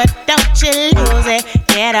shoes, but don't you lose it.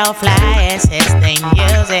 Ghetto flyest, his thing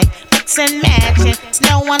music. Mix and matching, it's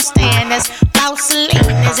no one standards.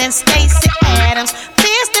 Salinas and Stacey Adams.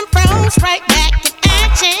 Fist and pros, right back in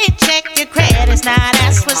action. Check your credits, now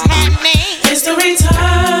that's what's happening. It's the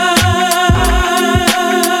return.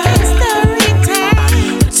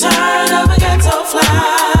 Return of a ghetto fly.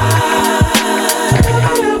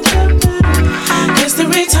 It's the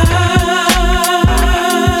return.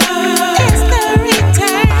 It's the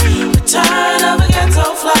return. Return of a ghetto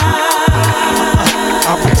fly.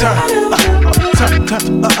 I'll return.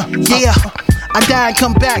 Yeah. I die and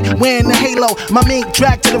come back wearing the halo. My mink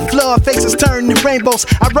dragged to the floor, faces turned to rainbows.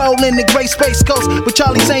 I roll in the gray space coast with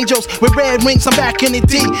Charlie's Angels. With red wings, I'm back in the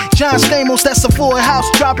D. John Stamos, that's a full house.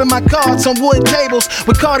 Dropping my cards on wood tables.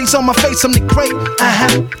 With Cardi's on my face, I'm the great.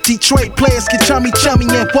 Detroit players get chummy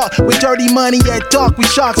and walk. With dirty money at dark, we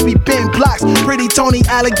sharks, we bend blocks. Pretty Tony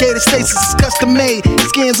alligator stasis is custom made.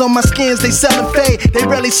 Skins on my skins, they sellin' fade. They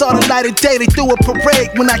rarely saw the light of day, they threw a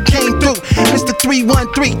parade when I came through. Mr.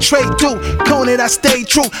 313, trade through. It, I stayed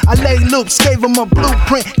true. I laid loops, gave him a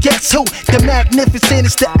blueprint. Guess who? The magnificent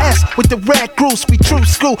is the S with the red grooves. We true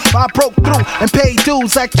screw. I broke through and paid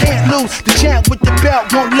dues. I can't lose. The champ with the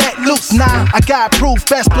belt won't let loose. Nah, I got proof.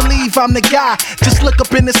 Best believe I'm the guy. Just look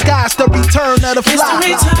up in the sky. It's the return of the fly.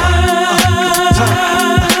 It's the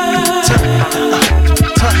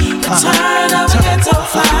return of the ghetto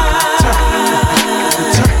fly.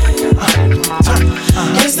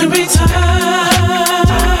 It's the return.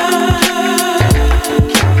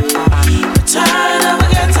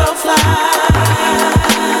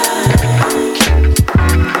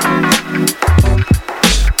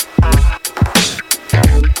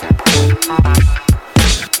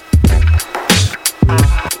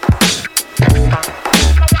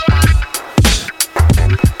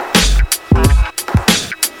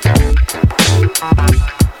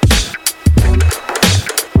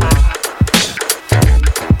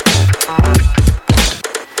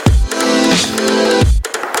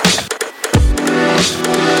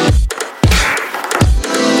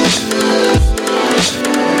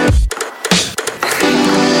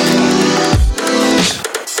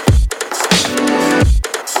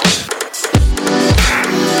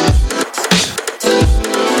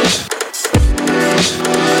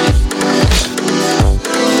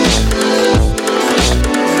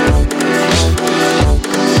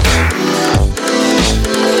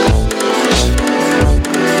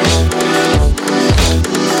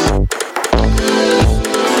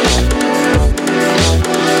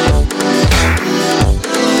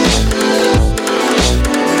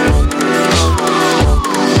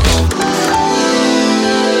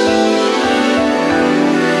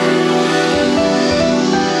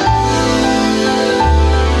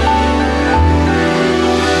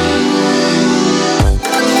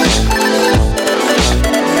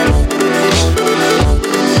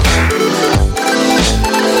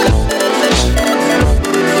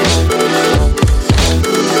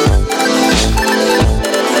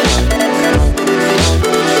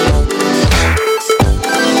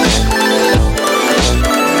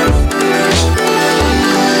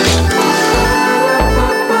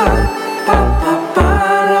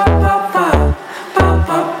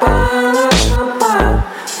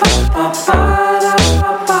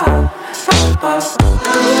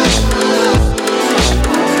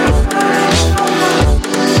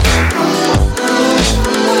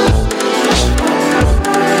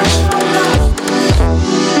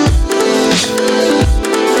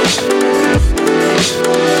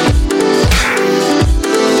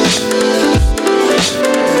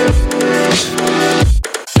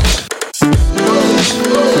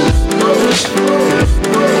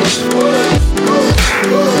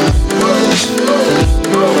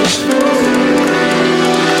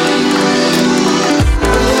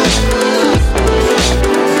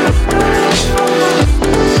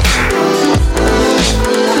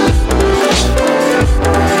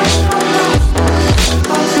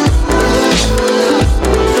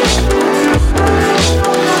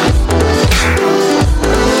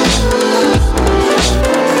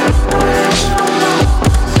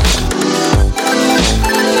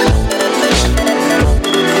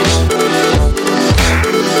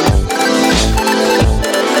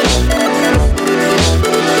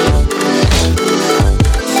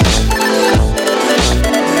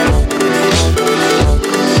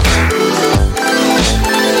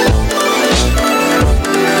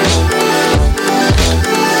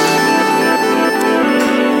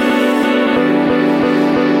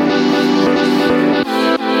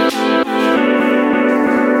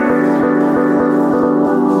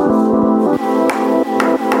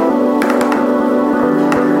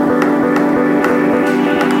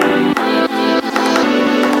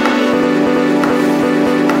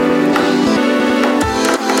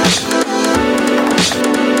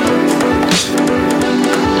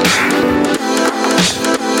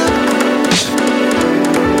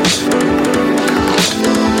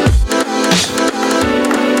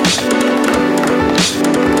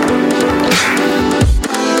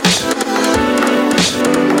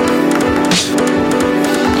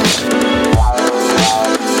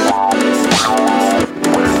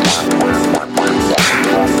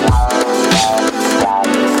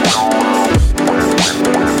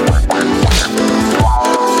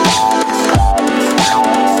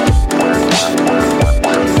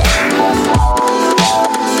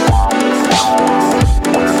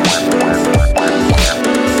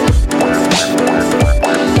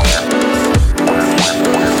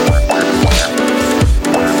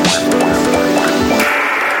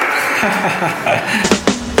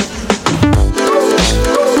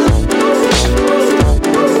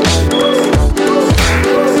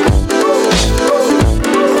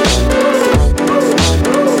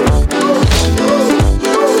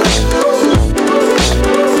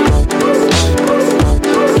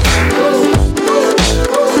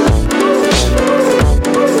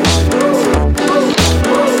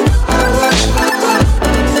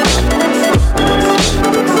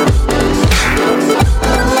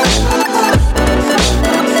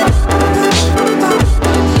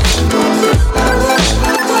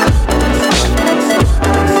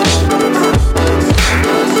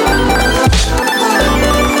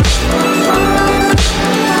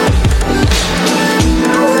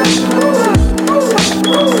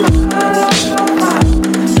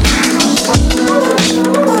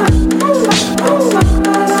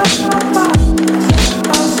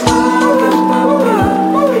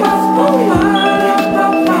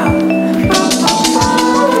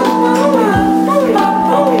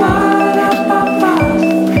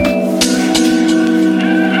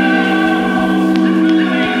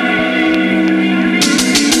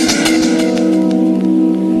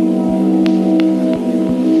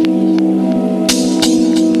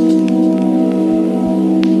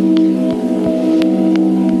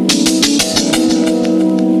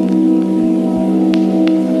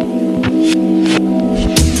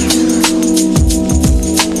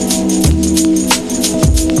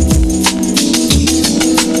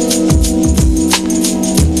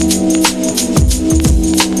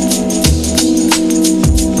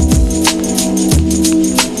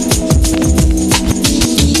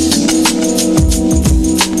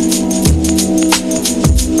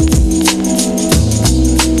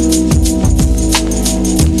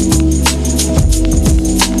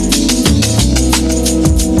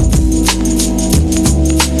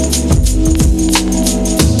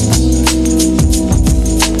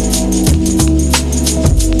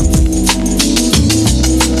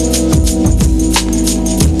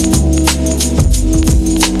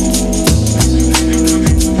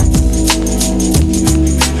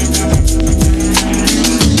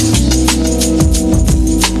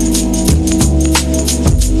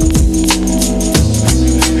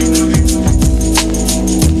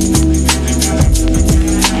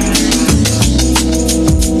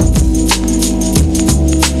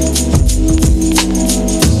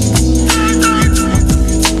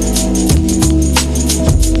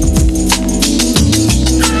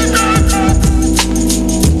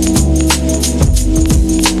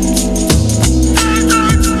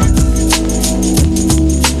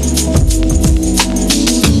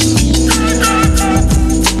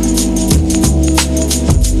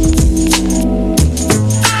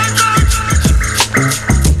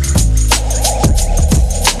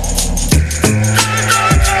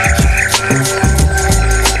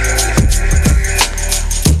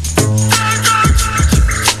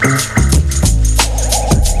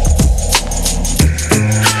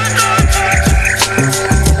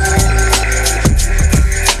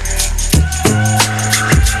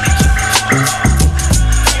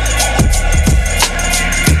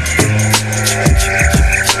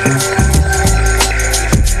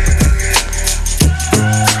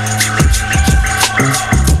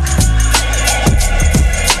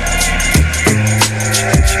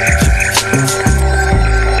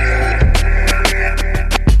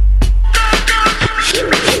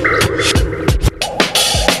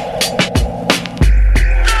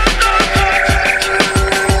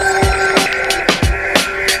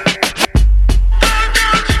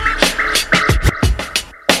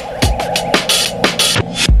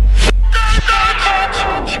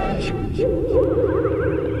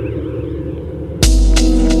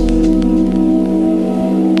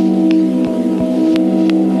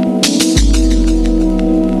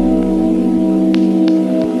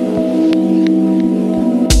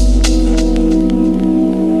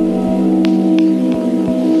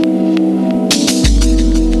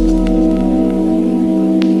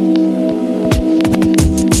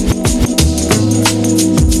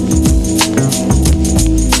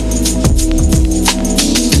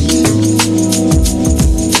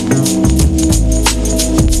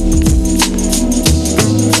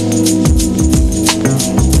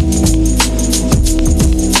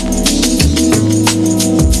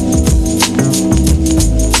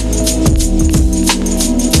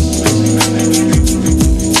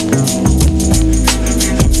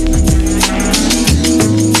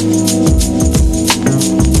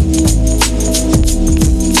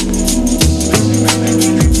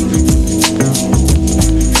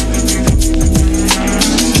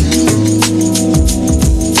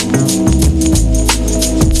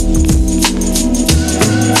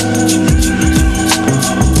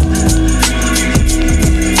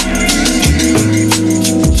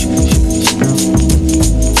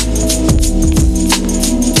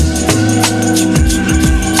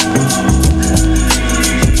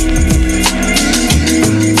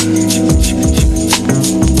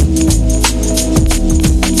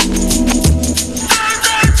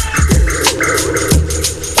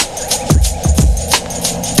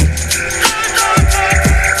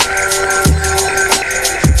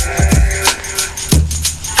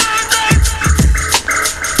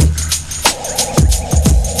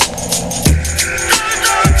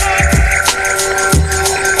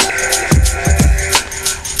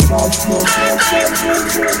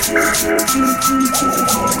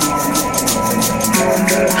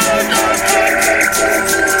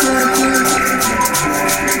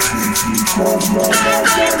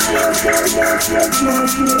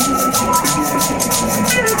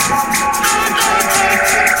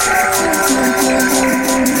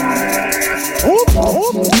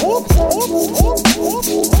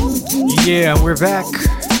 Yeah, we're back.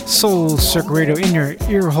 Soul Circle Radio in your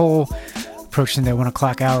ear hole. Approaching that 1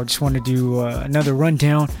 o'clock hour. Just want to do another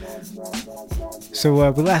rundown.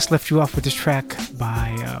 So we last left you off with this track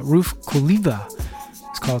by Roof Khalifa.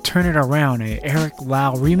 It's called Turn It Around, a Eric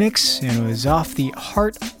Lau remix, and it was off the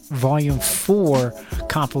Heart Volume 4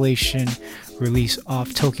 compilation release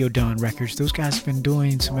off Tokyo Dawn Records. Those guys have been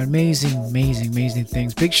doing some amazing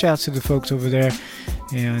things. Big shouts to the folks over there,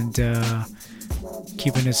 and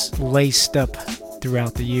keeping us laced up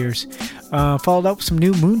throughout the years. Followed up with some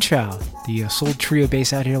new Moonchild, the soul trio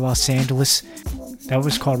based out here in Los Angeles. That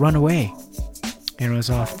was called Runaway, and it was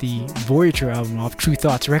off the Voyager album off True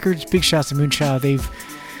Thoughts Records. Big shouts to Moonchild. They've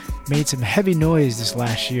made some heavy noise this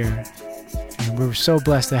last year, and we were so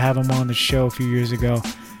blessed to have them on the show a few years ago.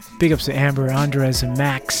 Big ups to Amber, Andres, and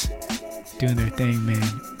Max doing their thing,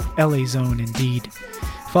 man. LA Zone indeed.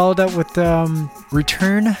 Followed up with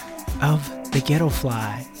Return of the Ghetto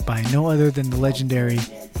Fly by no other than the legendary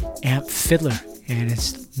Amp Fiddler, and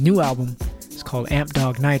his new album is called Amp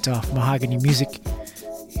Dog Nights off Mahogany Music.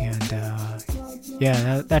 And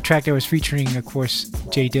that track there was featuring, of course,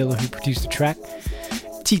 Jay Dilla, who produced the track.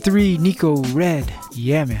 T3 Nico Red,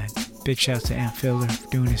 yeah man, big shouts to Amp Fiddler for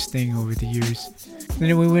doing his thing over the years. And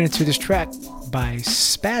then we went into this track by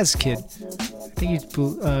Spaz Kid. I think he's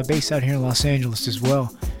based out here in Los Angeles as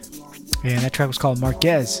well, and that track was called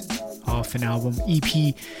Marquez off an album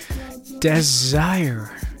EP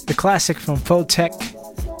Desire, the classic from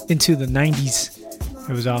Photech into the 90s.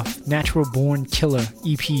 It was off Natural Born Killer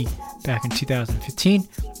EP back in 2015.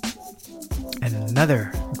 And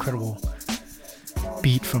another incredible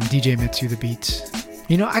beat from DJ Mitsu the Beats.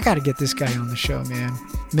 You know, I gotta get this guy on the show, man.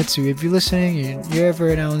 Mitsu, if you're listening, you're ever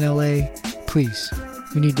in LA, please,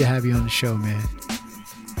 we need to have you on the show, man.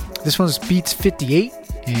 This one's Beats 58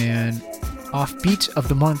 and off Beats of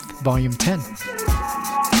the Month, Volume 10.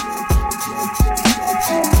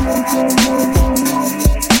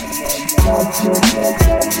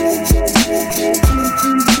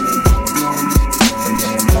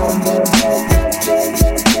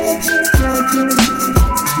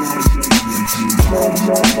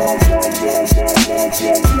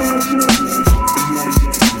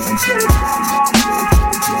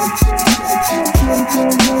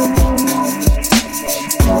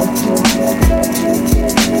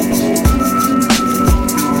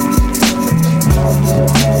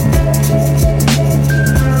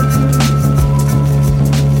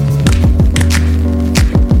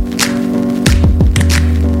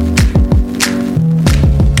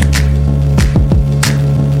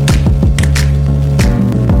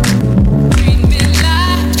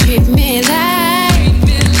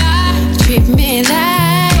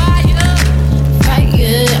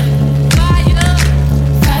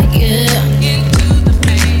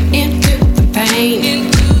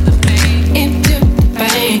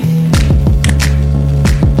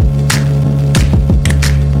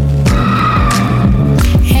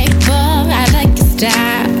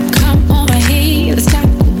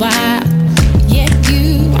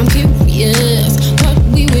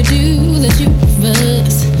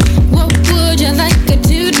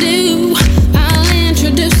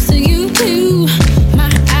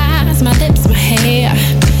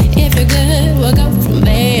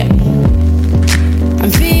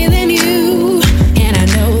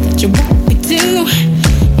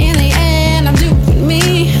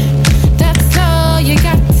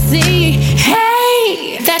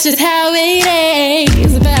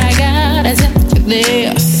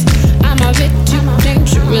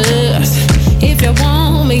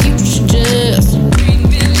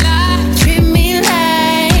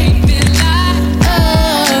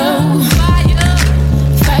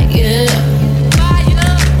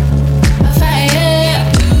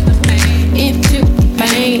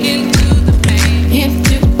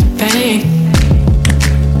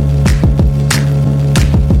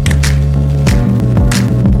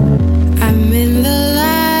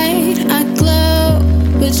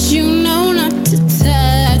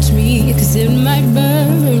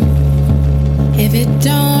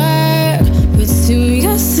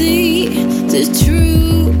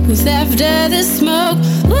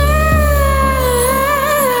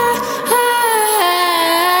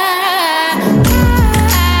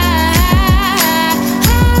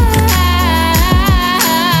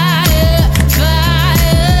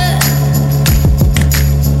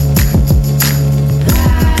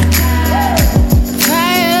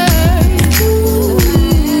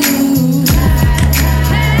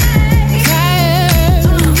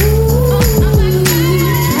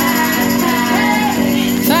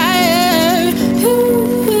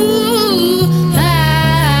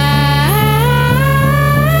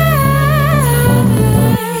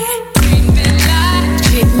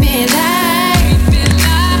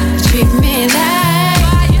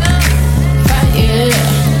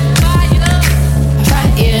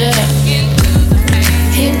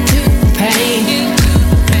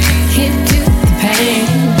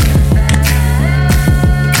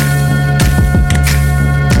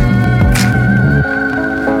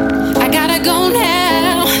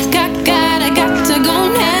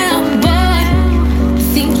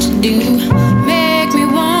 do. Make me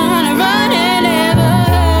wanna run and never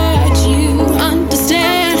hurt you.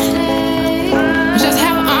 Understand just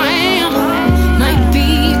how I am. Might be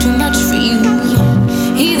too much for you.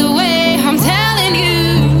 Either way, I'm telling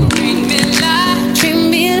you. Treat me like, treat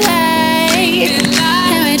me like,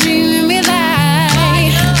 how you treat me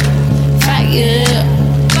like fire.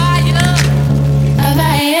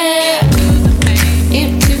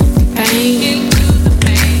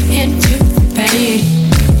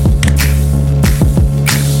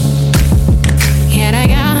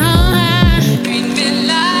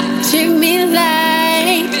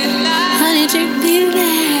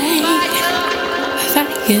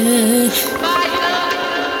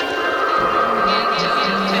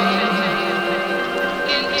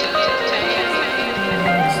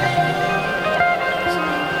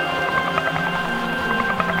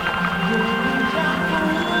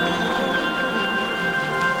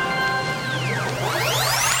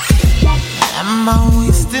 Am I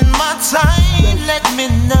wasting my time? Let me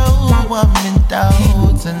know. I'm in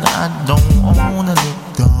doubt and I don't wanna look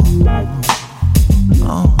dumb.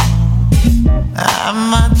 Oh.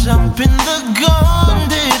 Am I jumping the gun?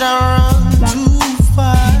 Did I run too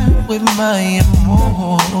far with my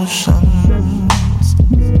emotions?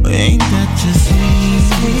 Ain't that just me?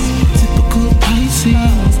 Typical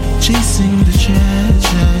Pisces, chasing the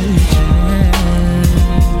treasure.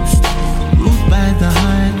 Ruled by the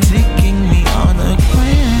heart, taking me on a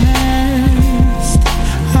quest.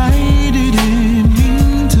 I didn't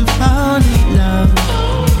mean to fall in love.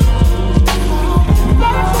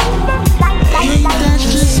 Ain't that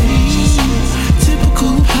just me?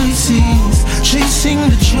 Typical Pisces, chasing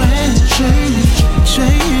the treasure.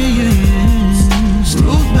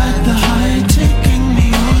 Ruled by the heart, taking me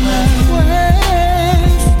on a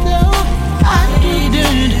quest. No, I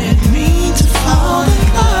didn't mean to fall in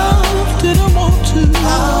love. Didn't want to,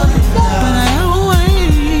 but I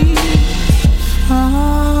always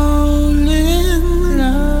fall in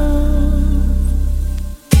love.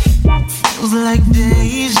 Feels like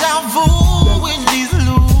deja vu when these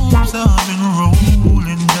loops have been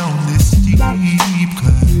rolling down this steep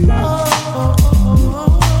climb.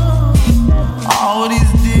 All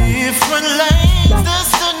these different lanes,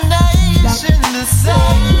 destination the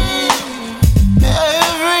same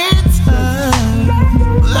every time.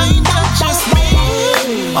 Ain't that just me?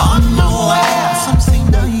 Unaware, something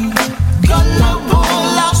naive, gullible.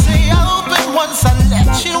 I'll stay open once I let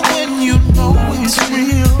you in. You know it's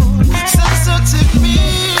real. Sensitive me,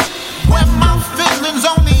 when my feelings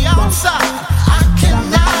on the outside. I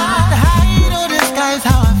cannot hide or disguise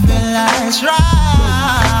how I feel. I try.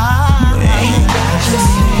 Ain't that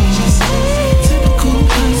just me? Typical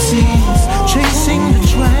Pisces, chasing the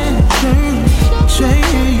treasure.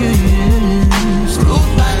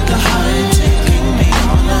 Ruled by the heart, taking me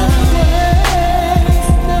on a quest.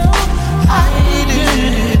 No, I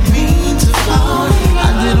didn't mean to fall. I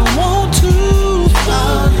didn't want to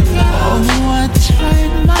fall. Oh, I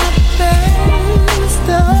tried my best.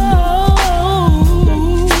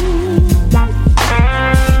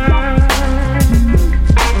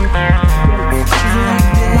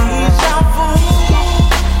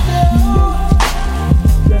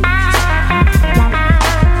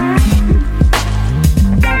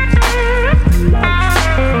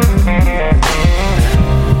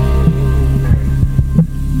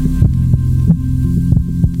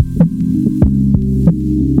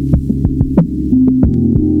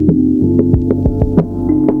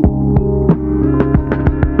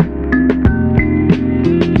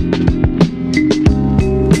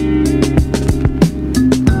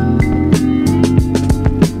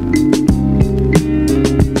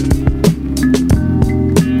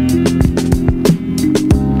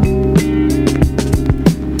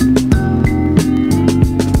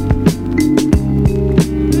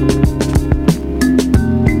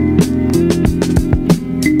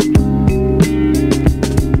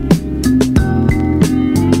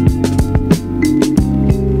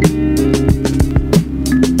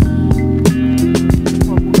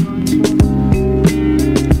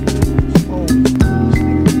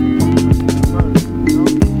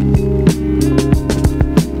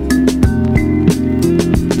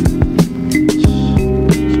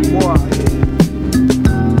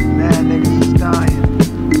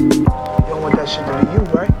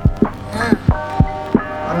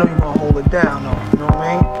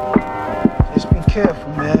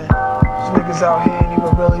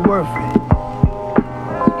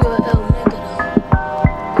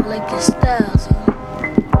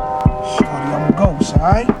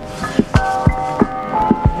 alright? In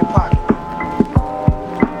your pocket.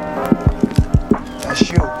 That's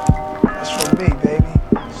you. That's for me, baby.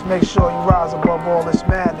 It's make sure you rise above all this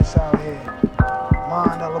madness out here.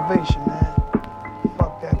 Mind elevation, man.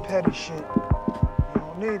 Fuck that petty shit. You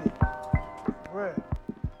don't need it. Real.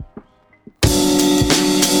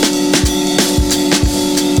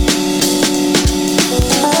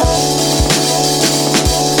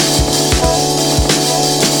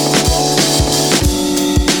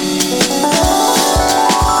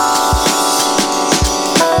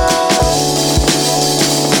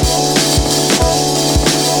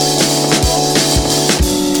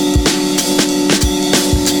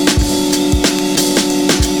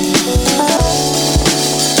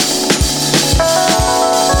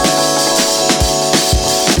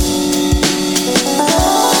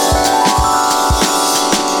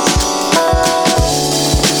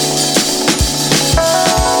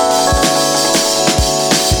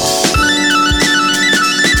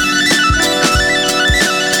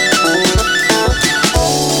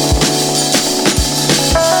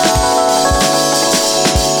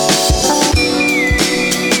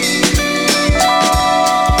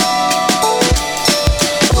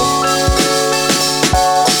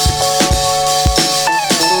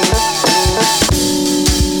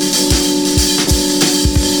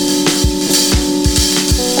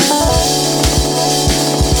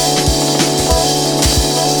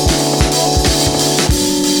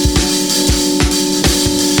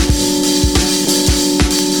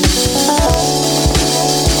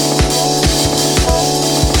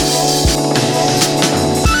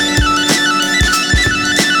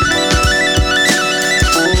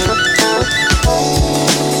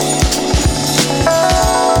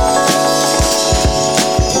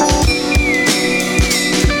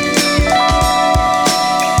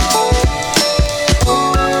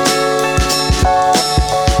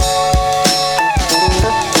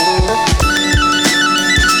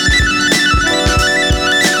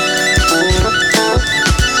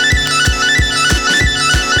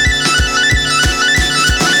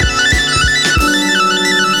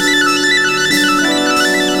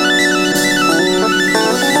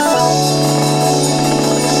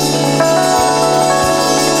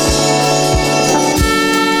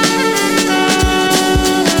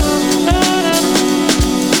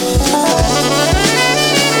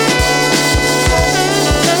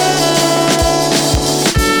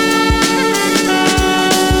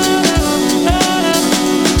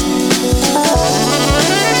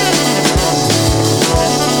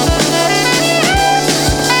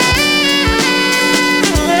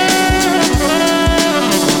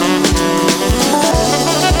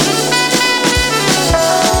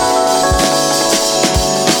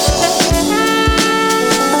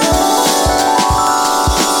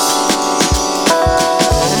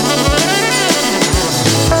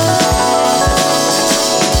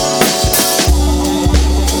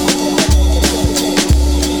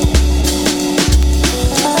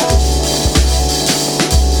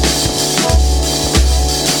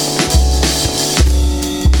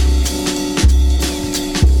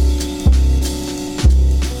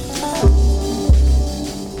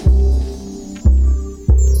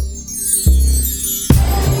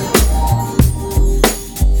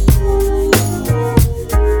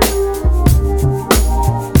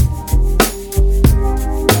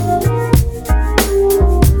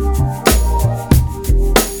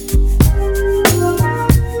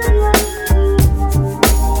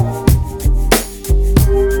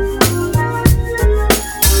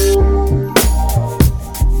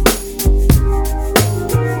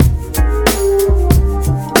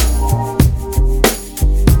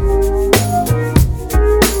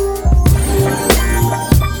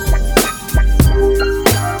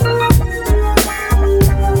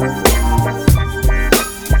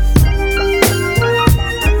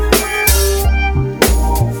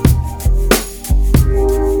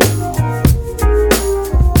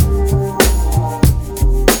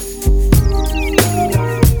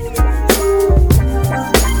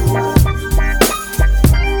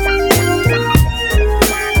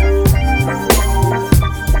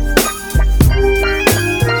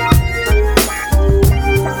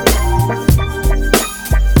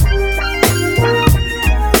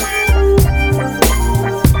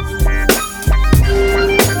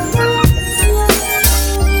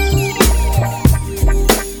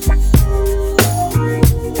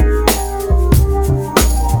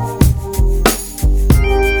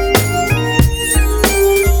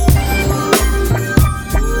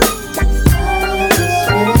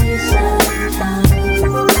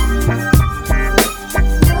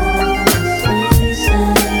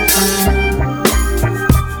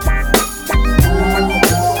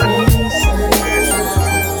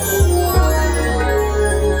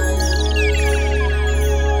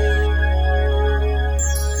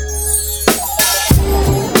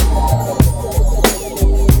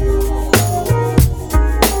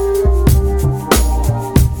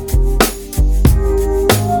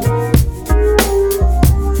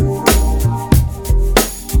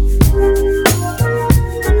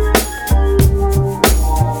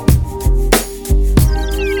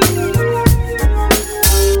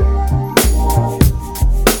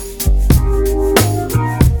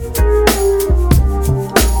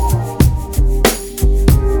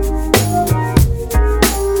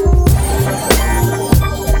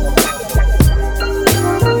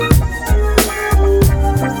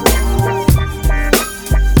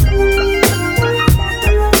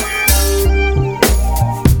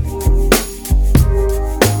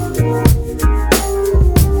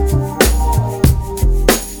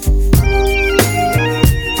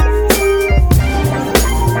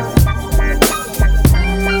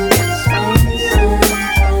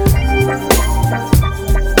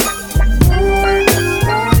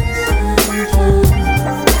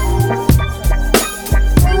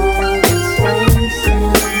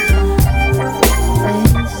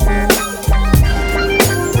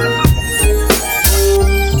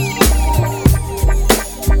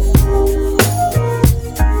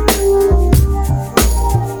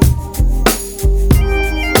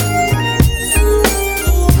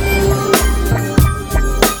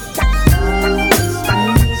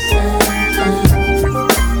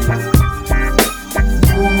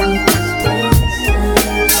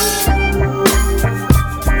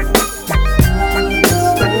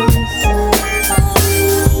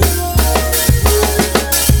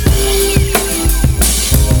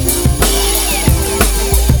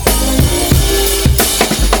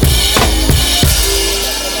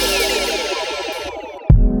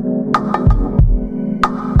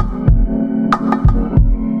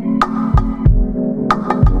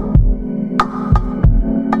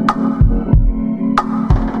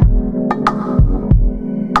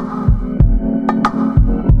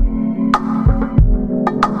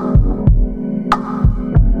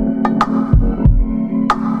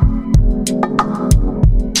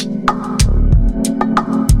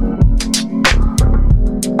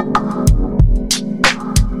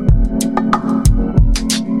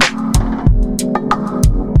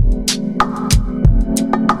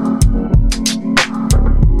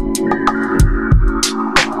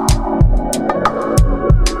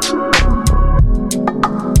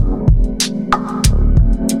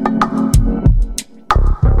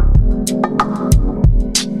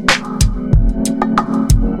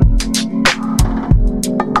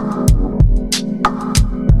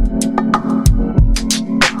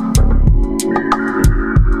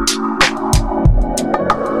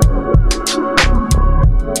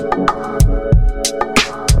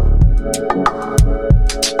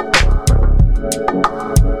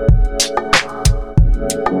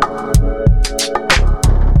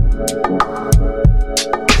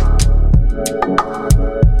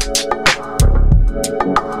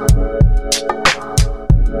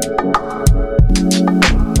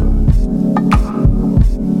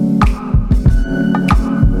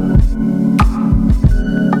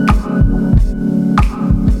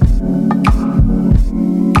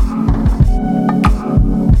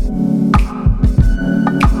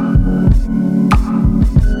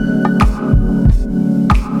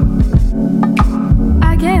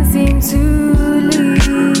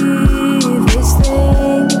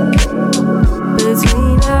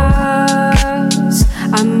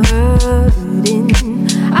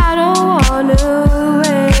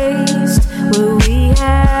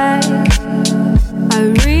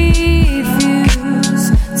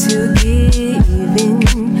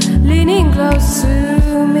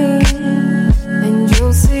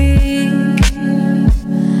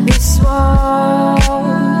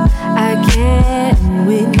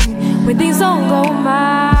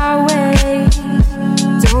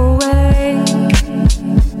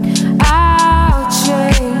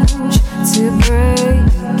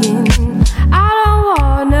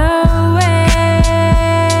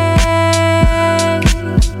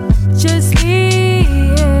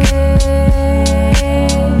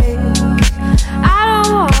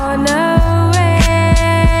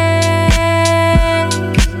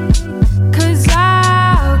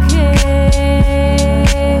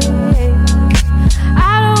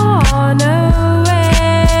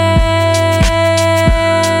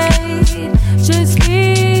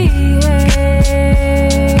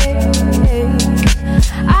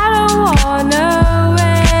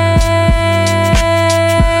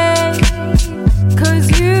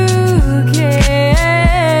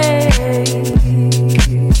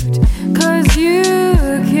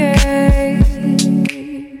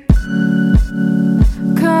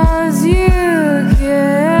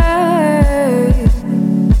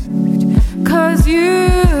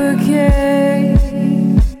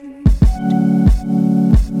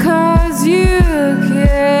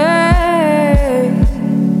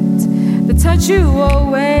 you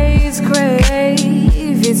always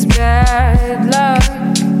crave. It's bad luck.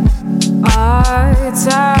 Our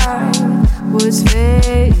time was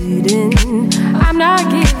fading. I'm not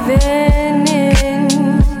giving in.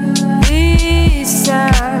 This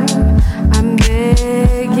time I'm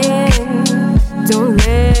begging. Don't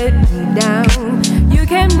let me down. You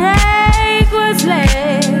can break what's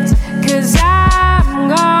left, 'cause I'm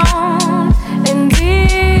gone. And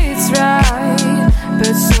it's right,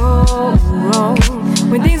 but so wrong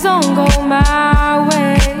when things don't go my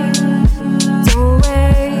way. Don't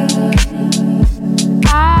wait,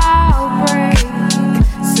 I'll break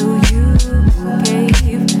so you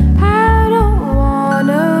cave. I don't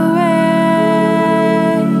wanna wait,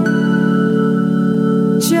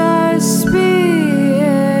 just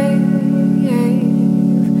behave.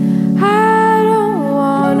 I don't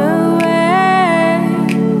wanna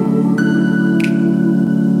wait,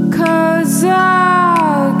 'cause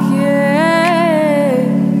I'll give.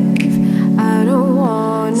 I don't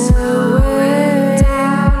wanna wait.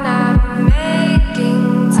 I'm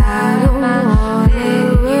making time. I don't wanna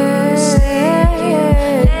wait.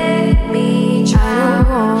 Let me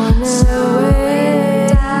drown. Slow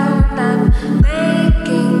it down. I'm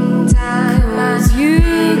making time. 'Cause you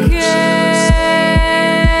can.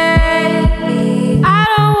 I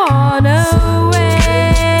don't wanna wait.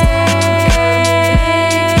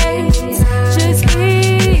 Just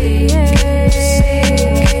please.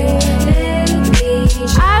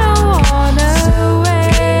 I don't wanna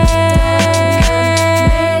wait,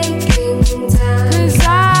 'cause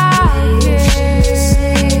I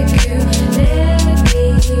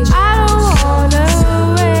don't wanna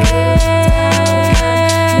wait.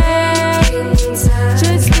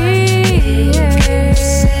 Just please.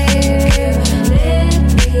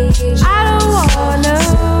 I don't wanna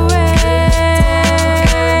wait,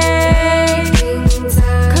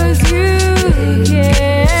 'cause you can. 'Cause you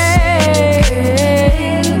can.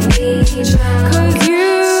 'Cause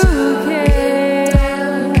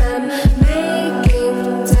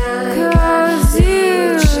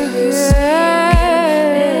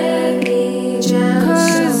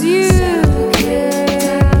you can. 'Cause you can.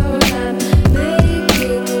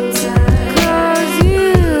 'Cause you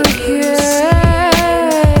can.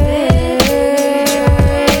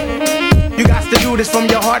 You got to do this from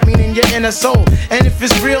your heart, meaning your inner soul. And if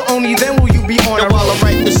it's real, only then will you be on Yo, a while I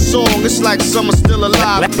write this song, it's like summer's still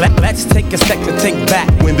alive. Let's take a sec to think back.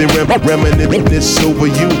 When they reminisce over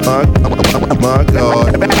you, my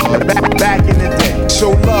God. back in the day.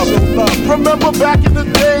 Show love. Remember back in the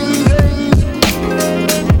days.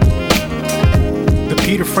 The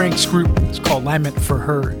Peter Franks group is called Lament for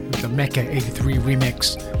Her, the Mecca 83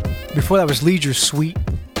 remix. Before that was Leisure Suite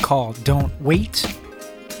called Don't Wait.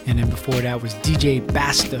 And then before that was DJ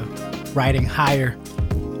Basta, Riding Higher.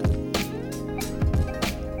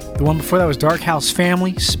 The one before that was Dark House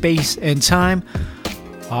Family, Space and Time,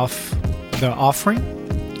 off The Offering,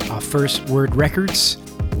 off First Word Records.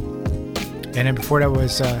 And then before that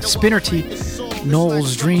was Spinnerty,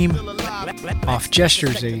 Noel's Dream, off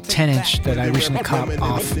Gestures, a 10-inch that I recently copped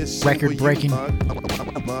off Record Breaking.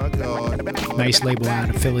 Nice label out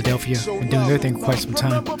of Philadelphia, been doing their thing for quite some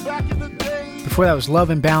time. Before that was Love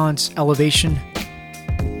and Balance, Elevation.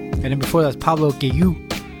 And then before that was Pablo Gueyu,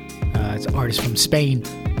 it's an artist from Spain.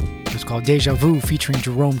 It was called Deja Vu, featuring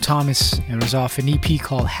Jerome Thomas, and it was off an EP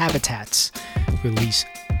called Habitats, released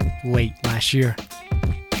late last year.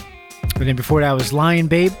 And then before that was Lion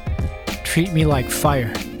Babe, Treat Me Like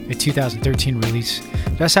Fire, a 2013 release.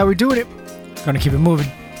 That's how we're doing it. Gonna keep it moving.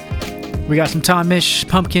 We got some Tom Misch,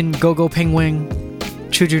 Pumpkin, Go-Go Penguin,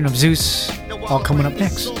 Children of Zeus, all coming up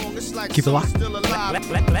next. Keep it locked.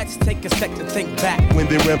 Let's take a sec to think back. When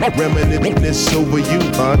they reminisce over you,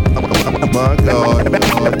 my God.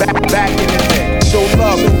 Back in the day. Show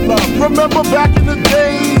love. Remember back in the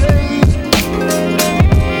days.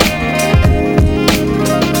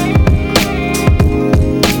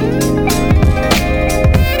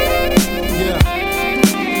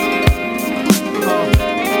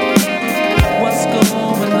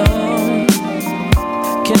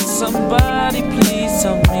 Somebody please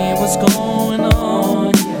tell me what's going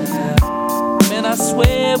on. Man, I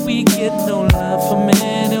swear we get no love from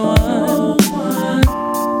anyone.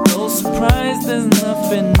 No surprise, there's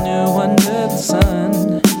nothing new under the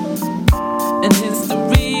sun. And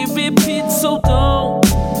history repeats, so don't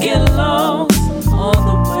get lost on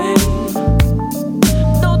the way.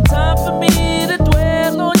 No time for me to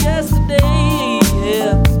dwell on yesterday,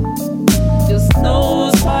 yeah. Just know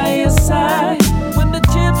it's by your side.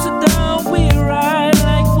 Chips are down, we ride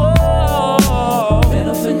like whoa.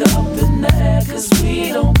 Middle finger up in the air, 'cause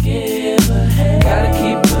we don't give a heck. Gotta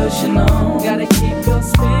keep pushing on, gotta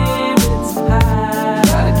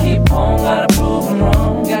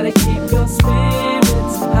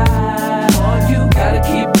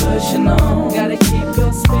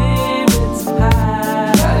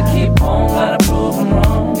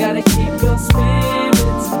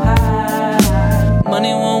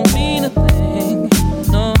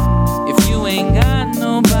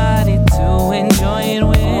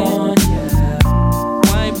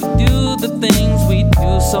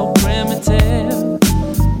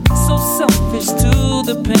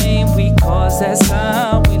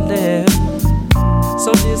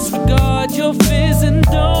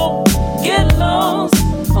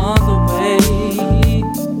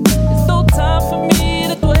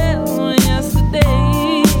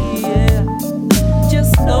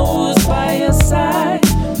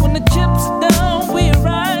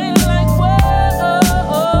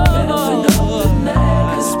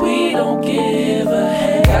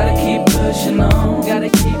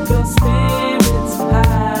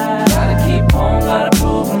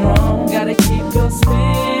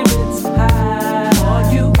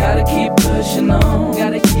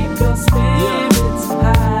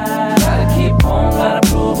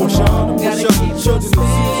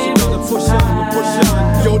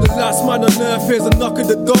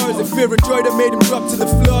fear of joy that made him drop to the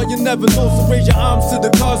floor. You never know, so raise your arms to the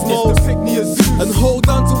cosmos and hold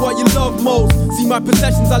on to what you love most. See my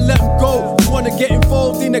possessions, I let them go. You wanna get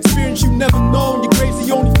involved in experience you never known. Your grave's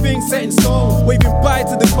the only thing set in stone. Waving bye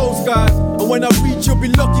to the Coast Guard, and when I reach, you'll be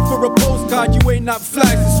lucky for a postcard. You ain't not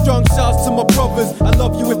flags, so strong shouts to my brothers. I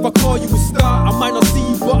love you if I call you a star. I might not see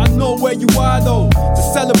you, but I know where you are though. To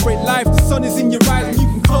celebrate life, the sun is in your eyes and you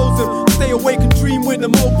can close them. Stay awake and dream with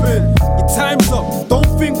them open. Your time's up, don't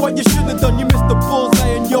think what you should have done. You missed the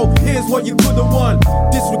bullseye and yo, here's what you could have won.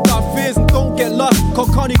 Disregard fears and don't get lost. Call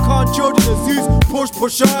Connie Khan, children of Zeus,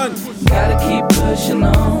 push on. Gotta keep pushing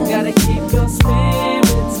on, gotta keep your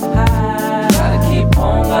spirits high. Gotta keep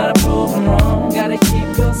on, gotta prove them wrong. Gotta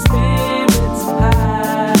keep your spirits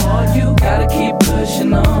high. Oh, you gotta keep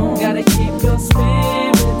pushing on, gotta keep your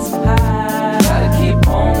spirits high. Gotta keep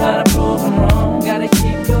on, gotta prove them wrong. Gotta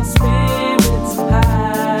keep your spirits high.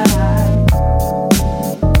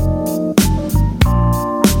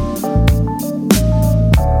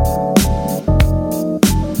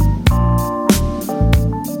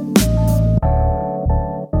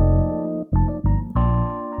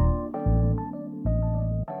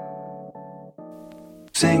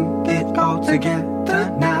 Sing it all together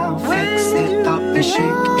now. Fix it up and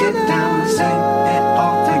shake it down. Sing it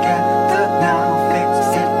all together now. Fix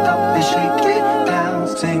it up and shake it down.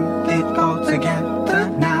 Sing it all together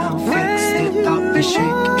now. Fix it up and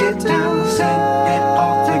shake it down. Sing it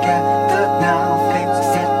all together now. Fix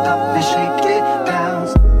it up and shake it down.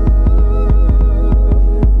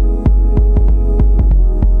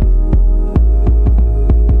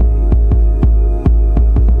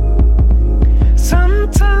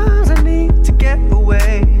 Sometimes I need to get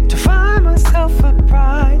away to find myself a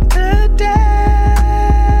brighter day.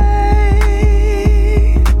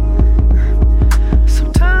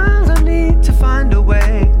 Sometimes I need to find a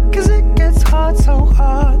way, 'cause it gets hard, so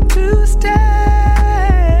hard to stay.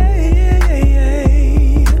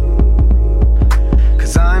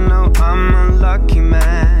 'Cause I know I'm a lucky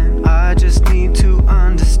man. I just need to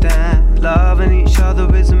understand. Loving each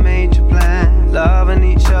other is a major plan. Loving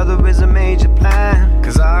each other is a major plan.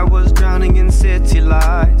 'Cause I was drowning in city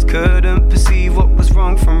lights, couldn't perceive what was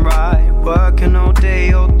wrong from right. Working all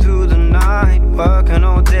day, all through the night. Working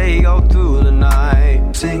all day, all through the night.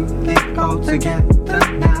 Sing it all together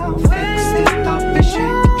now. Fix it up and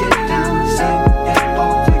shake it down. Sing it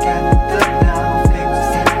all together now. Fix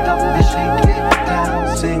it up and shake it down.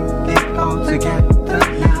 Sing it all together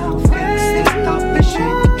now. Fix it up and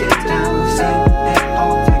shake it down. Sing it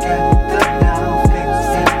all together now. Fix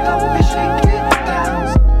it up and shake it down.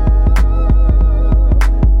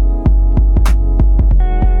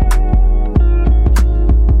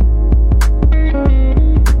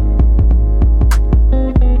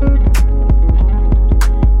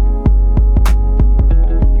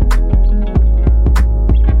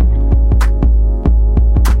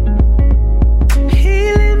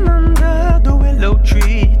 Healing under the willow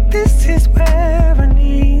tree. This is where I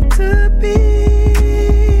need to be.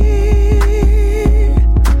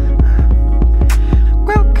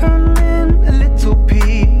 Welcoming a little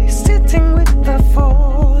peace, sitting with the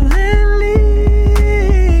fallen leaves.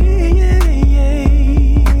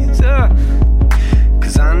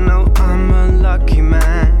 'Cause I know I'm a lucky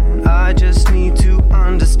man. I just need to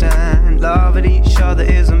understand. Loving each other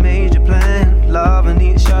is a major plan. Loving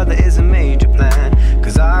each other is a major plan.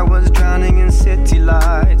 'Cause I was drowning in city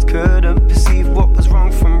lights, couldn't perceive what was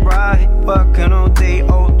wrong from right. Working all day,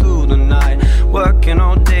 all through the night. Working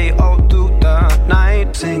all day, all through the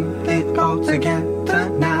night. Sing it all together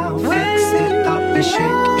now. Fix it up and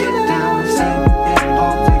shake it down. Sing it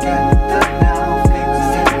all together now. Fix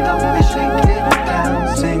it up and shake it down.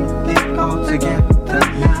 Sing it all together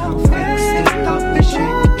now. Fix it up and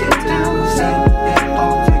shake it down. Sing it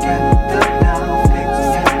all together now. Fix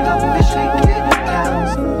it up and shake it down.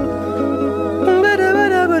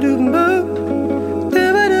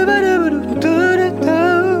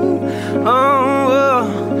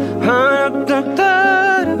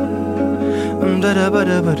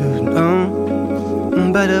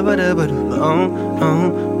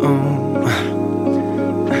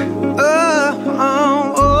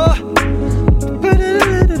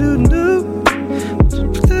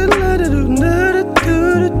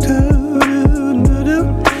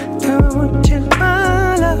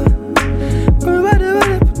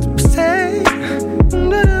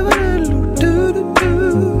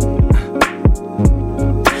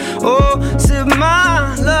 Oh, sip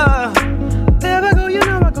my love. There I go, you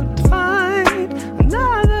know I go to find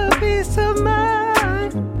another piece of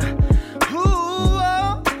mind. Ooh,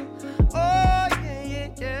 oh, oh, yeah, yeah,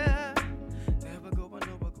 yeah. There I go, I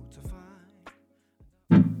know I go to find.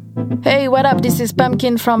 up? This is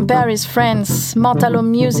Pumpkin from Paris, France. Mortalo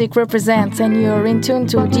Music represents, and you're in tune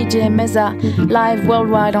to DJ Mza, live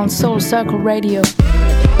worldwide on Soul Circle Radio.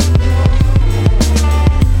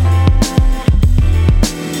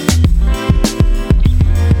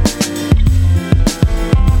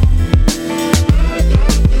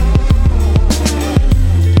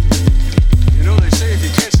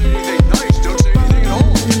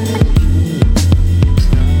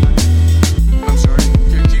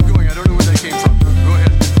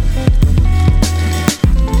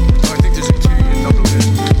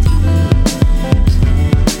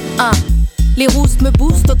 Les roustes me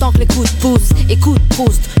boostent autant que les coups de pouce. Écoute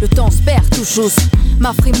Proust, le temps se perd tout chose.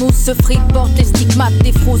 Ma frimousse se fripe, porte les stigmates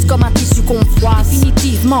des frousses comme un tissu qu'on froisse.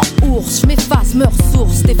 Définitivement ours, je m'efface, me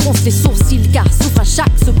ressource, défonce les sourcils car souffre à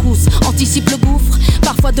chaque secousse. Anticipe le gouffre,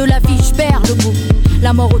 parfois de la vie je perds le goût.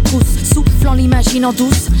 La mort aux trousses, souffle en l'imaginant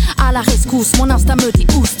douce. À la rescousse, mon instinct me dit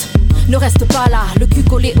oust. Ne reste pas là, le cul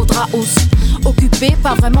collé au drap housse. Occupé,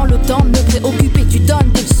 pas vraiment le temps de me préoccuper. Tu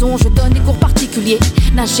donnes des leçons, je donne des cours particuliers.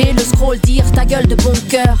 Nager, le scroll, dire ta gueule de bon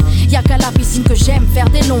cœur. Y'a qu'à la piscine que j'aime faire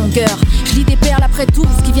des longueurs. Je lis des perles après tout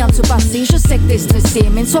ce qui vient de se passer. Je sais que t'es stressé,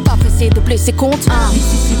 mais ne sois pas pressé de blesser compte. 1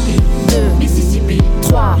 Mississippi, 2 Mississippi,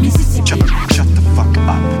 3 Mississippi. Shut the fuck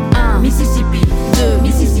up. 1 Mississippi, 2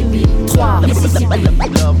 Mississippi, 3 Mississippi.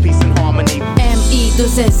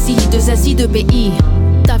 M-I-2-S-I, 2-S-I, 2-B-I.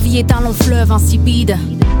 Ta vie est un long fleuve insipide.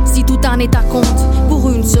 Si tout un état compte pour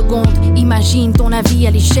une seconde, imagine ton avis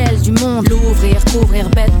à l'échelle du monde. L'ouvrir, couvrir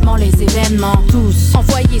bêtement les événements. Tous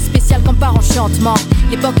envoyés spécial comme par enchantement.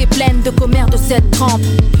 L'époque est pleine de commères de cette trempe.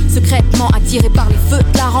 Secrètement attiré par les feux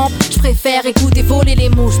de la rampe, je préfère écouter voler les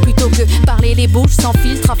mouches plutôt que parler les bouches sans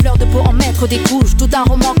filtre à fleur de peau en mettre des couches. Tout un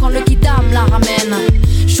roman quand le kidam la ramène.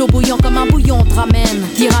 Chaud bouillant comme un bouillon de ramen.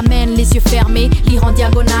 Qui ramène les yeux fermés, lire en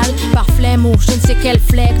diagonale. Par flemme ou je ne sais quelle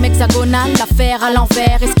flegme hexagonale. L'affaire à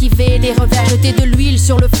l'envers, esquiver les revers. Jeter de l'huile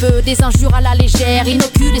sur le feu, des injures à la légère.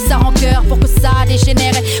 Inoculer sa rancœur pour que ça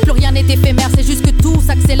dégénère. Plus rien n'est éphémère, c'est juste que tout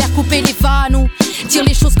s'accélère. Couper les vannes ou dire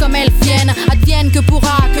les choses comme elles viennent. Advienne que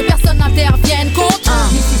pourra, que personne n'intervienne. Compte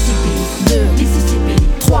 1 Mississippi, 2 Mississippi,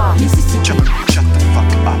 3 Mississippi. Shut the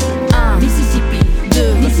fuck up. 1 Mississippi,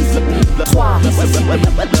 2 Mississippi, 3 Mississippi.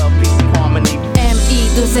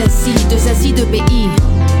 M-I-2-S-I, 2-S-I, 2-B-I.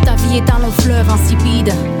 Ta vie est un long fleuve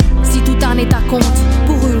insipide. Si tout un état compte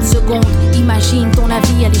pour une seconde, imagine ton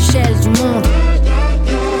avis à l'échelle du monde.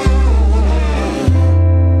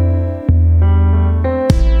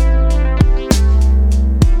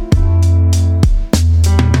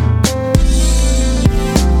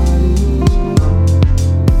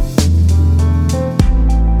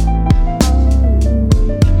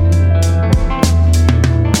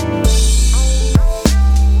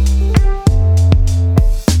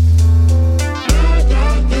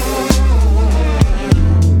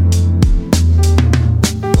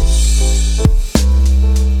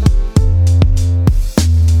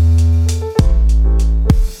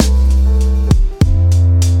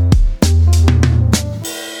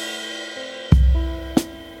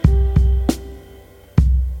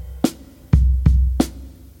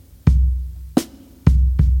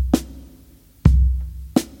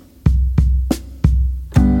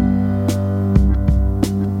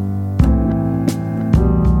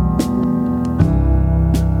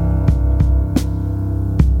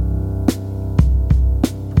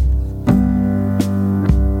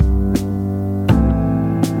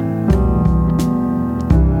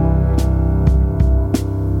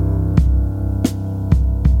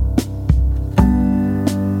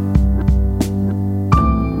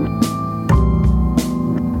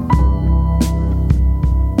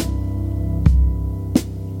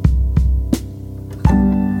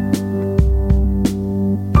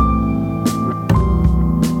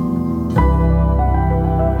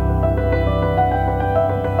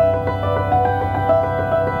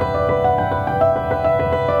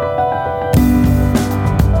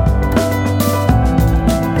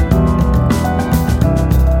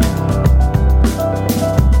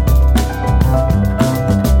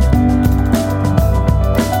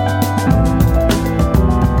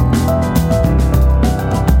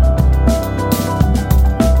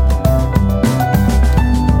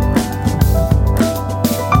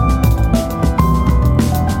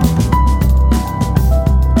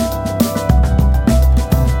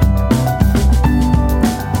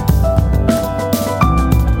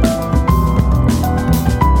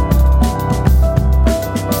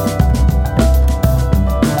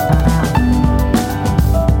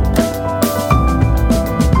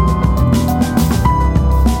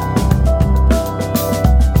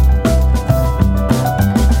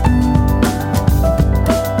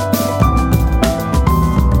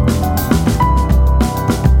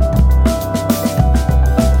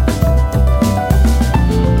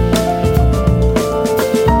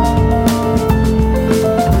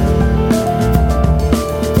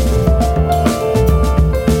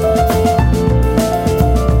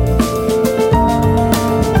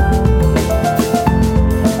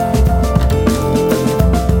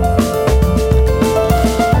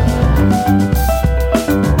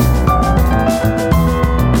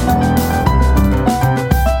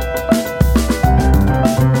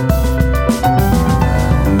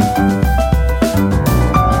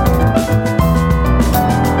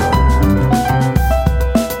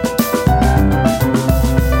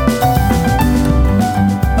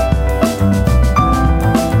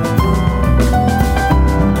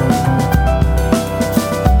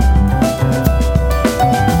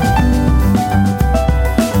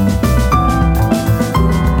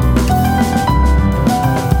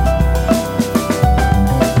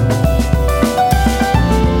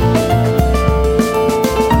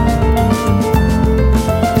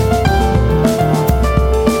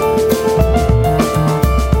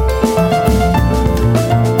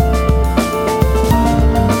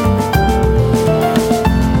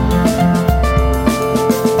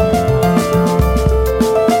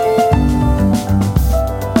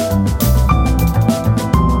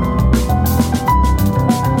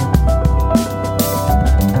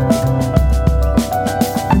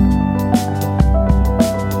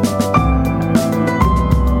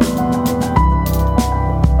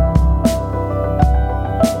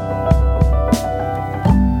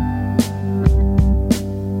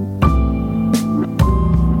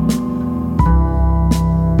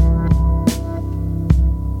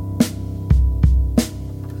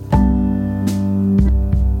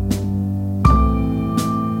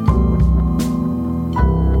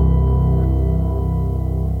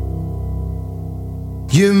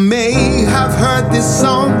 You may have heard this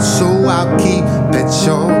song, so I'll keep it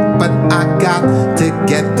short. But I got to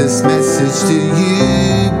get this message to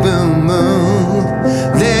you, boom, boom.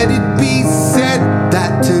 Let it be said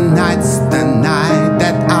that tonight's the night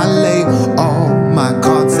that I lay all my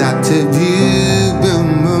cards out to view,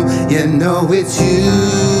 boom, boom. You know it's you.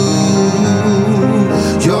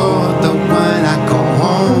 You're the one I call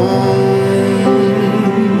home.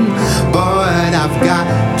 But I've got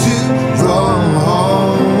to roll home.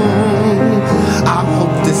 I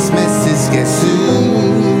hope this message gets through.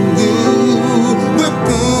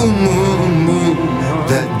 Boom, boom, boom.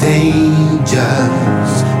 The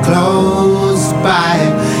danger's close by.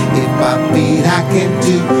 If I beat, I can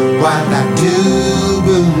do what I do.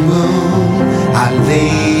 Boom, boom. I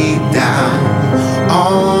lay down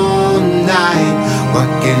all night,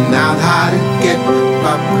 working out how to get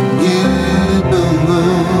up with you. Boom,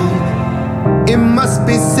 boom. It must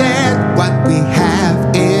be said what we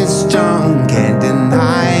have is strong. Can't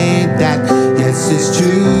deny that. Yes, it's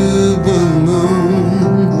true. Boom,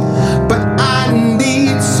 boom. But I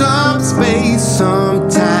need some space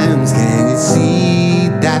sometimes. Can you see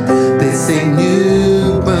that this ain't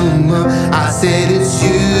you? Boom, boom. I said it's you.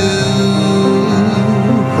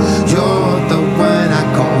 You're the one I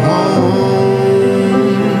call home.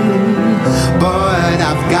 But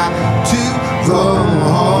I've got to roll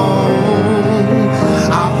home.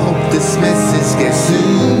 I hope this message gets through.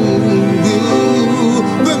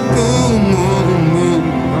 Boom, boom, boom.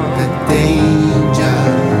 The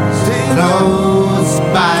danger's close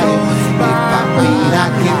by. If I beat, I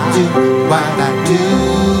can do what I do.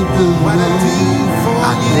 Boom, boom. I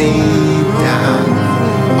lay down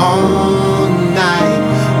all night,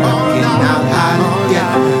 working out how to get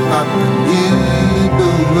up with you.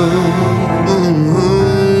 Boom, boom, boom.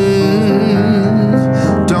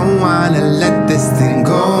 Don't wanna let this thing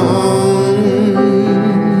go.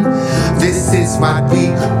 This is what we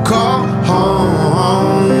call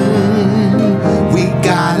home. We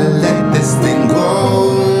gotta let this thing go.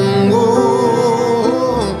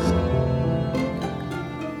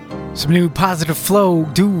 Some new Positive Flow,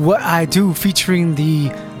 Do What I Do, featuring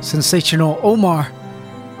the sensational Omar,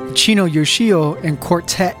 Chino Yoshio, and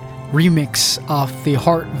Quartet remix off the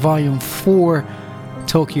Heart Volume 4,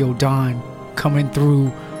 Tokyo Dawn, coming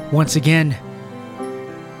through once again.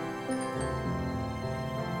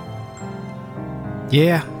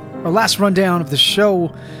 Yeah, our last rundown of the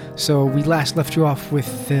show. So we last left you off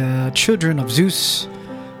with the Children of Zeus.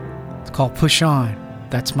 It's called Push On.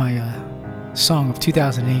 That's my song of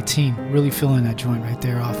 2018. Really feeling that joint right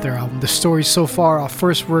there off their album The Story So Far, off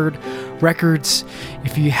First Word Records.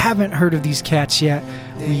 If you haven't heard of these cats yet,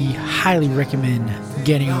 we highly recommend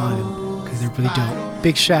getting on them because they're really dope.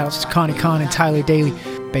 Big shout outs to Connie Khan and Tyler Daly,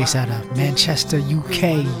 based out of Manchester,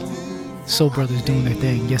 UK. Soul Brothers doing their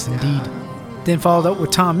thing, yes indeed. Then followed up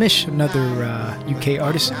with Tom Misch, another UK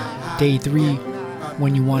artist, Day 3,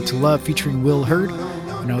 When You Want to Love, featuring Will Hurd.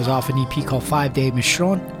 And that was off an EP called 5 Day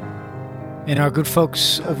Mission. And our good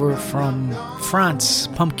folks over from France,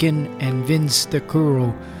 Pumpkin and Vince de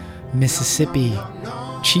Curo, Mississippi,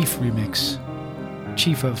 Chief remix.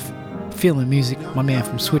 Chief of Feeling Music, my man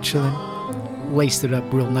from Switzerland, laced it up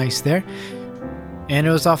real nice there. And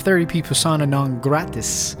it was off 30p Persona Non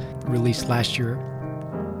Gratis, released last year.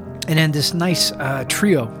 And then this nice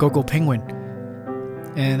trio, Go-Go Penguin.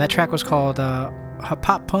 And that track was called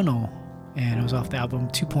Hapapono, and it was off the album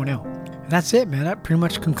 2.0. And that's it, man. That pretty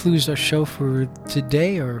much concludes our show for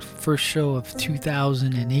today, our first show of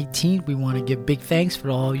 2018. We want to give big thanks for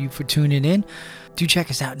all of you for tuning in. Do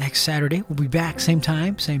check us out next Saturday. We'll be back, same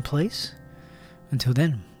time, same place. Until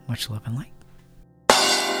then, much love and light.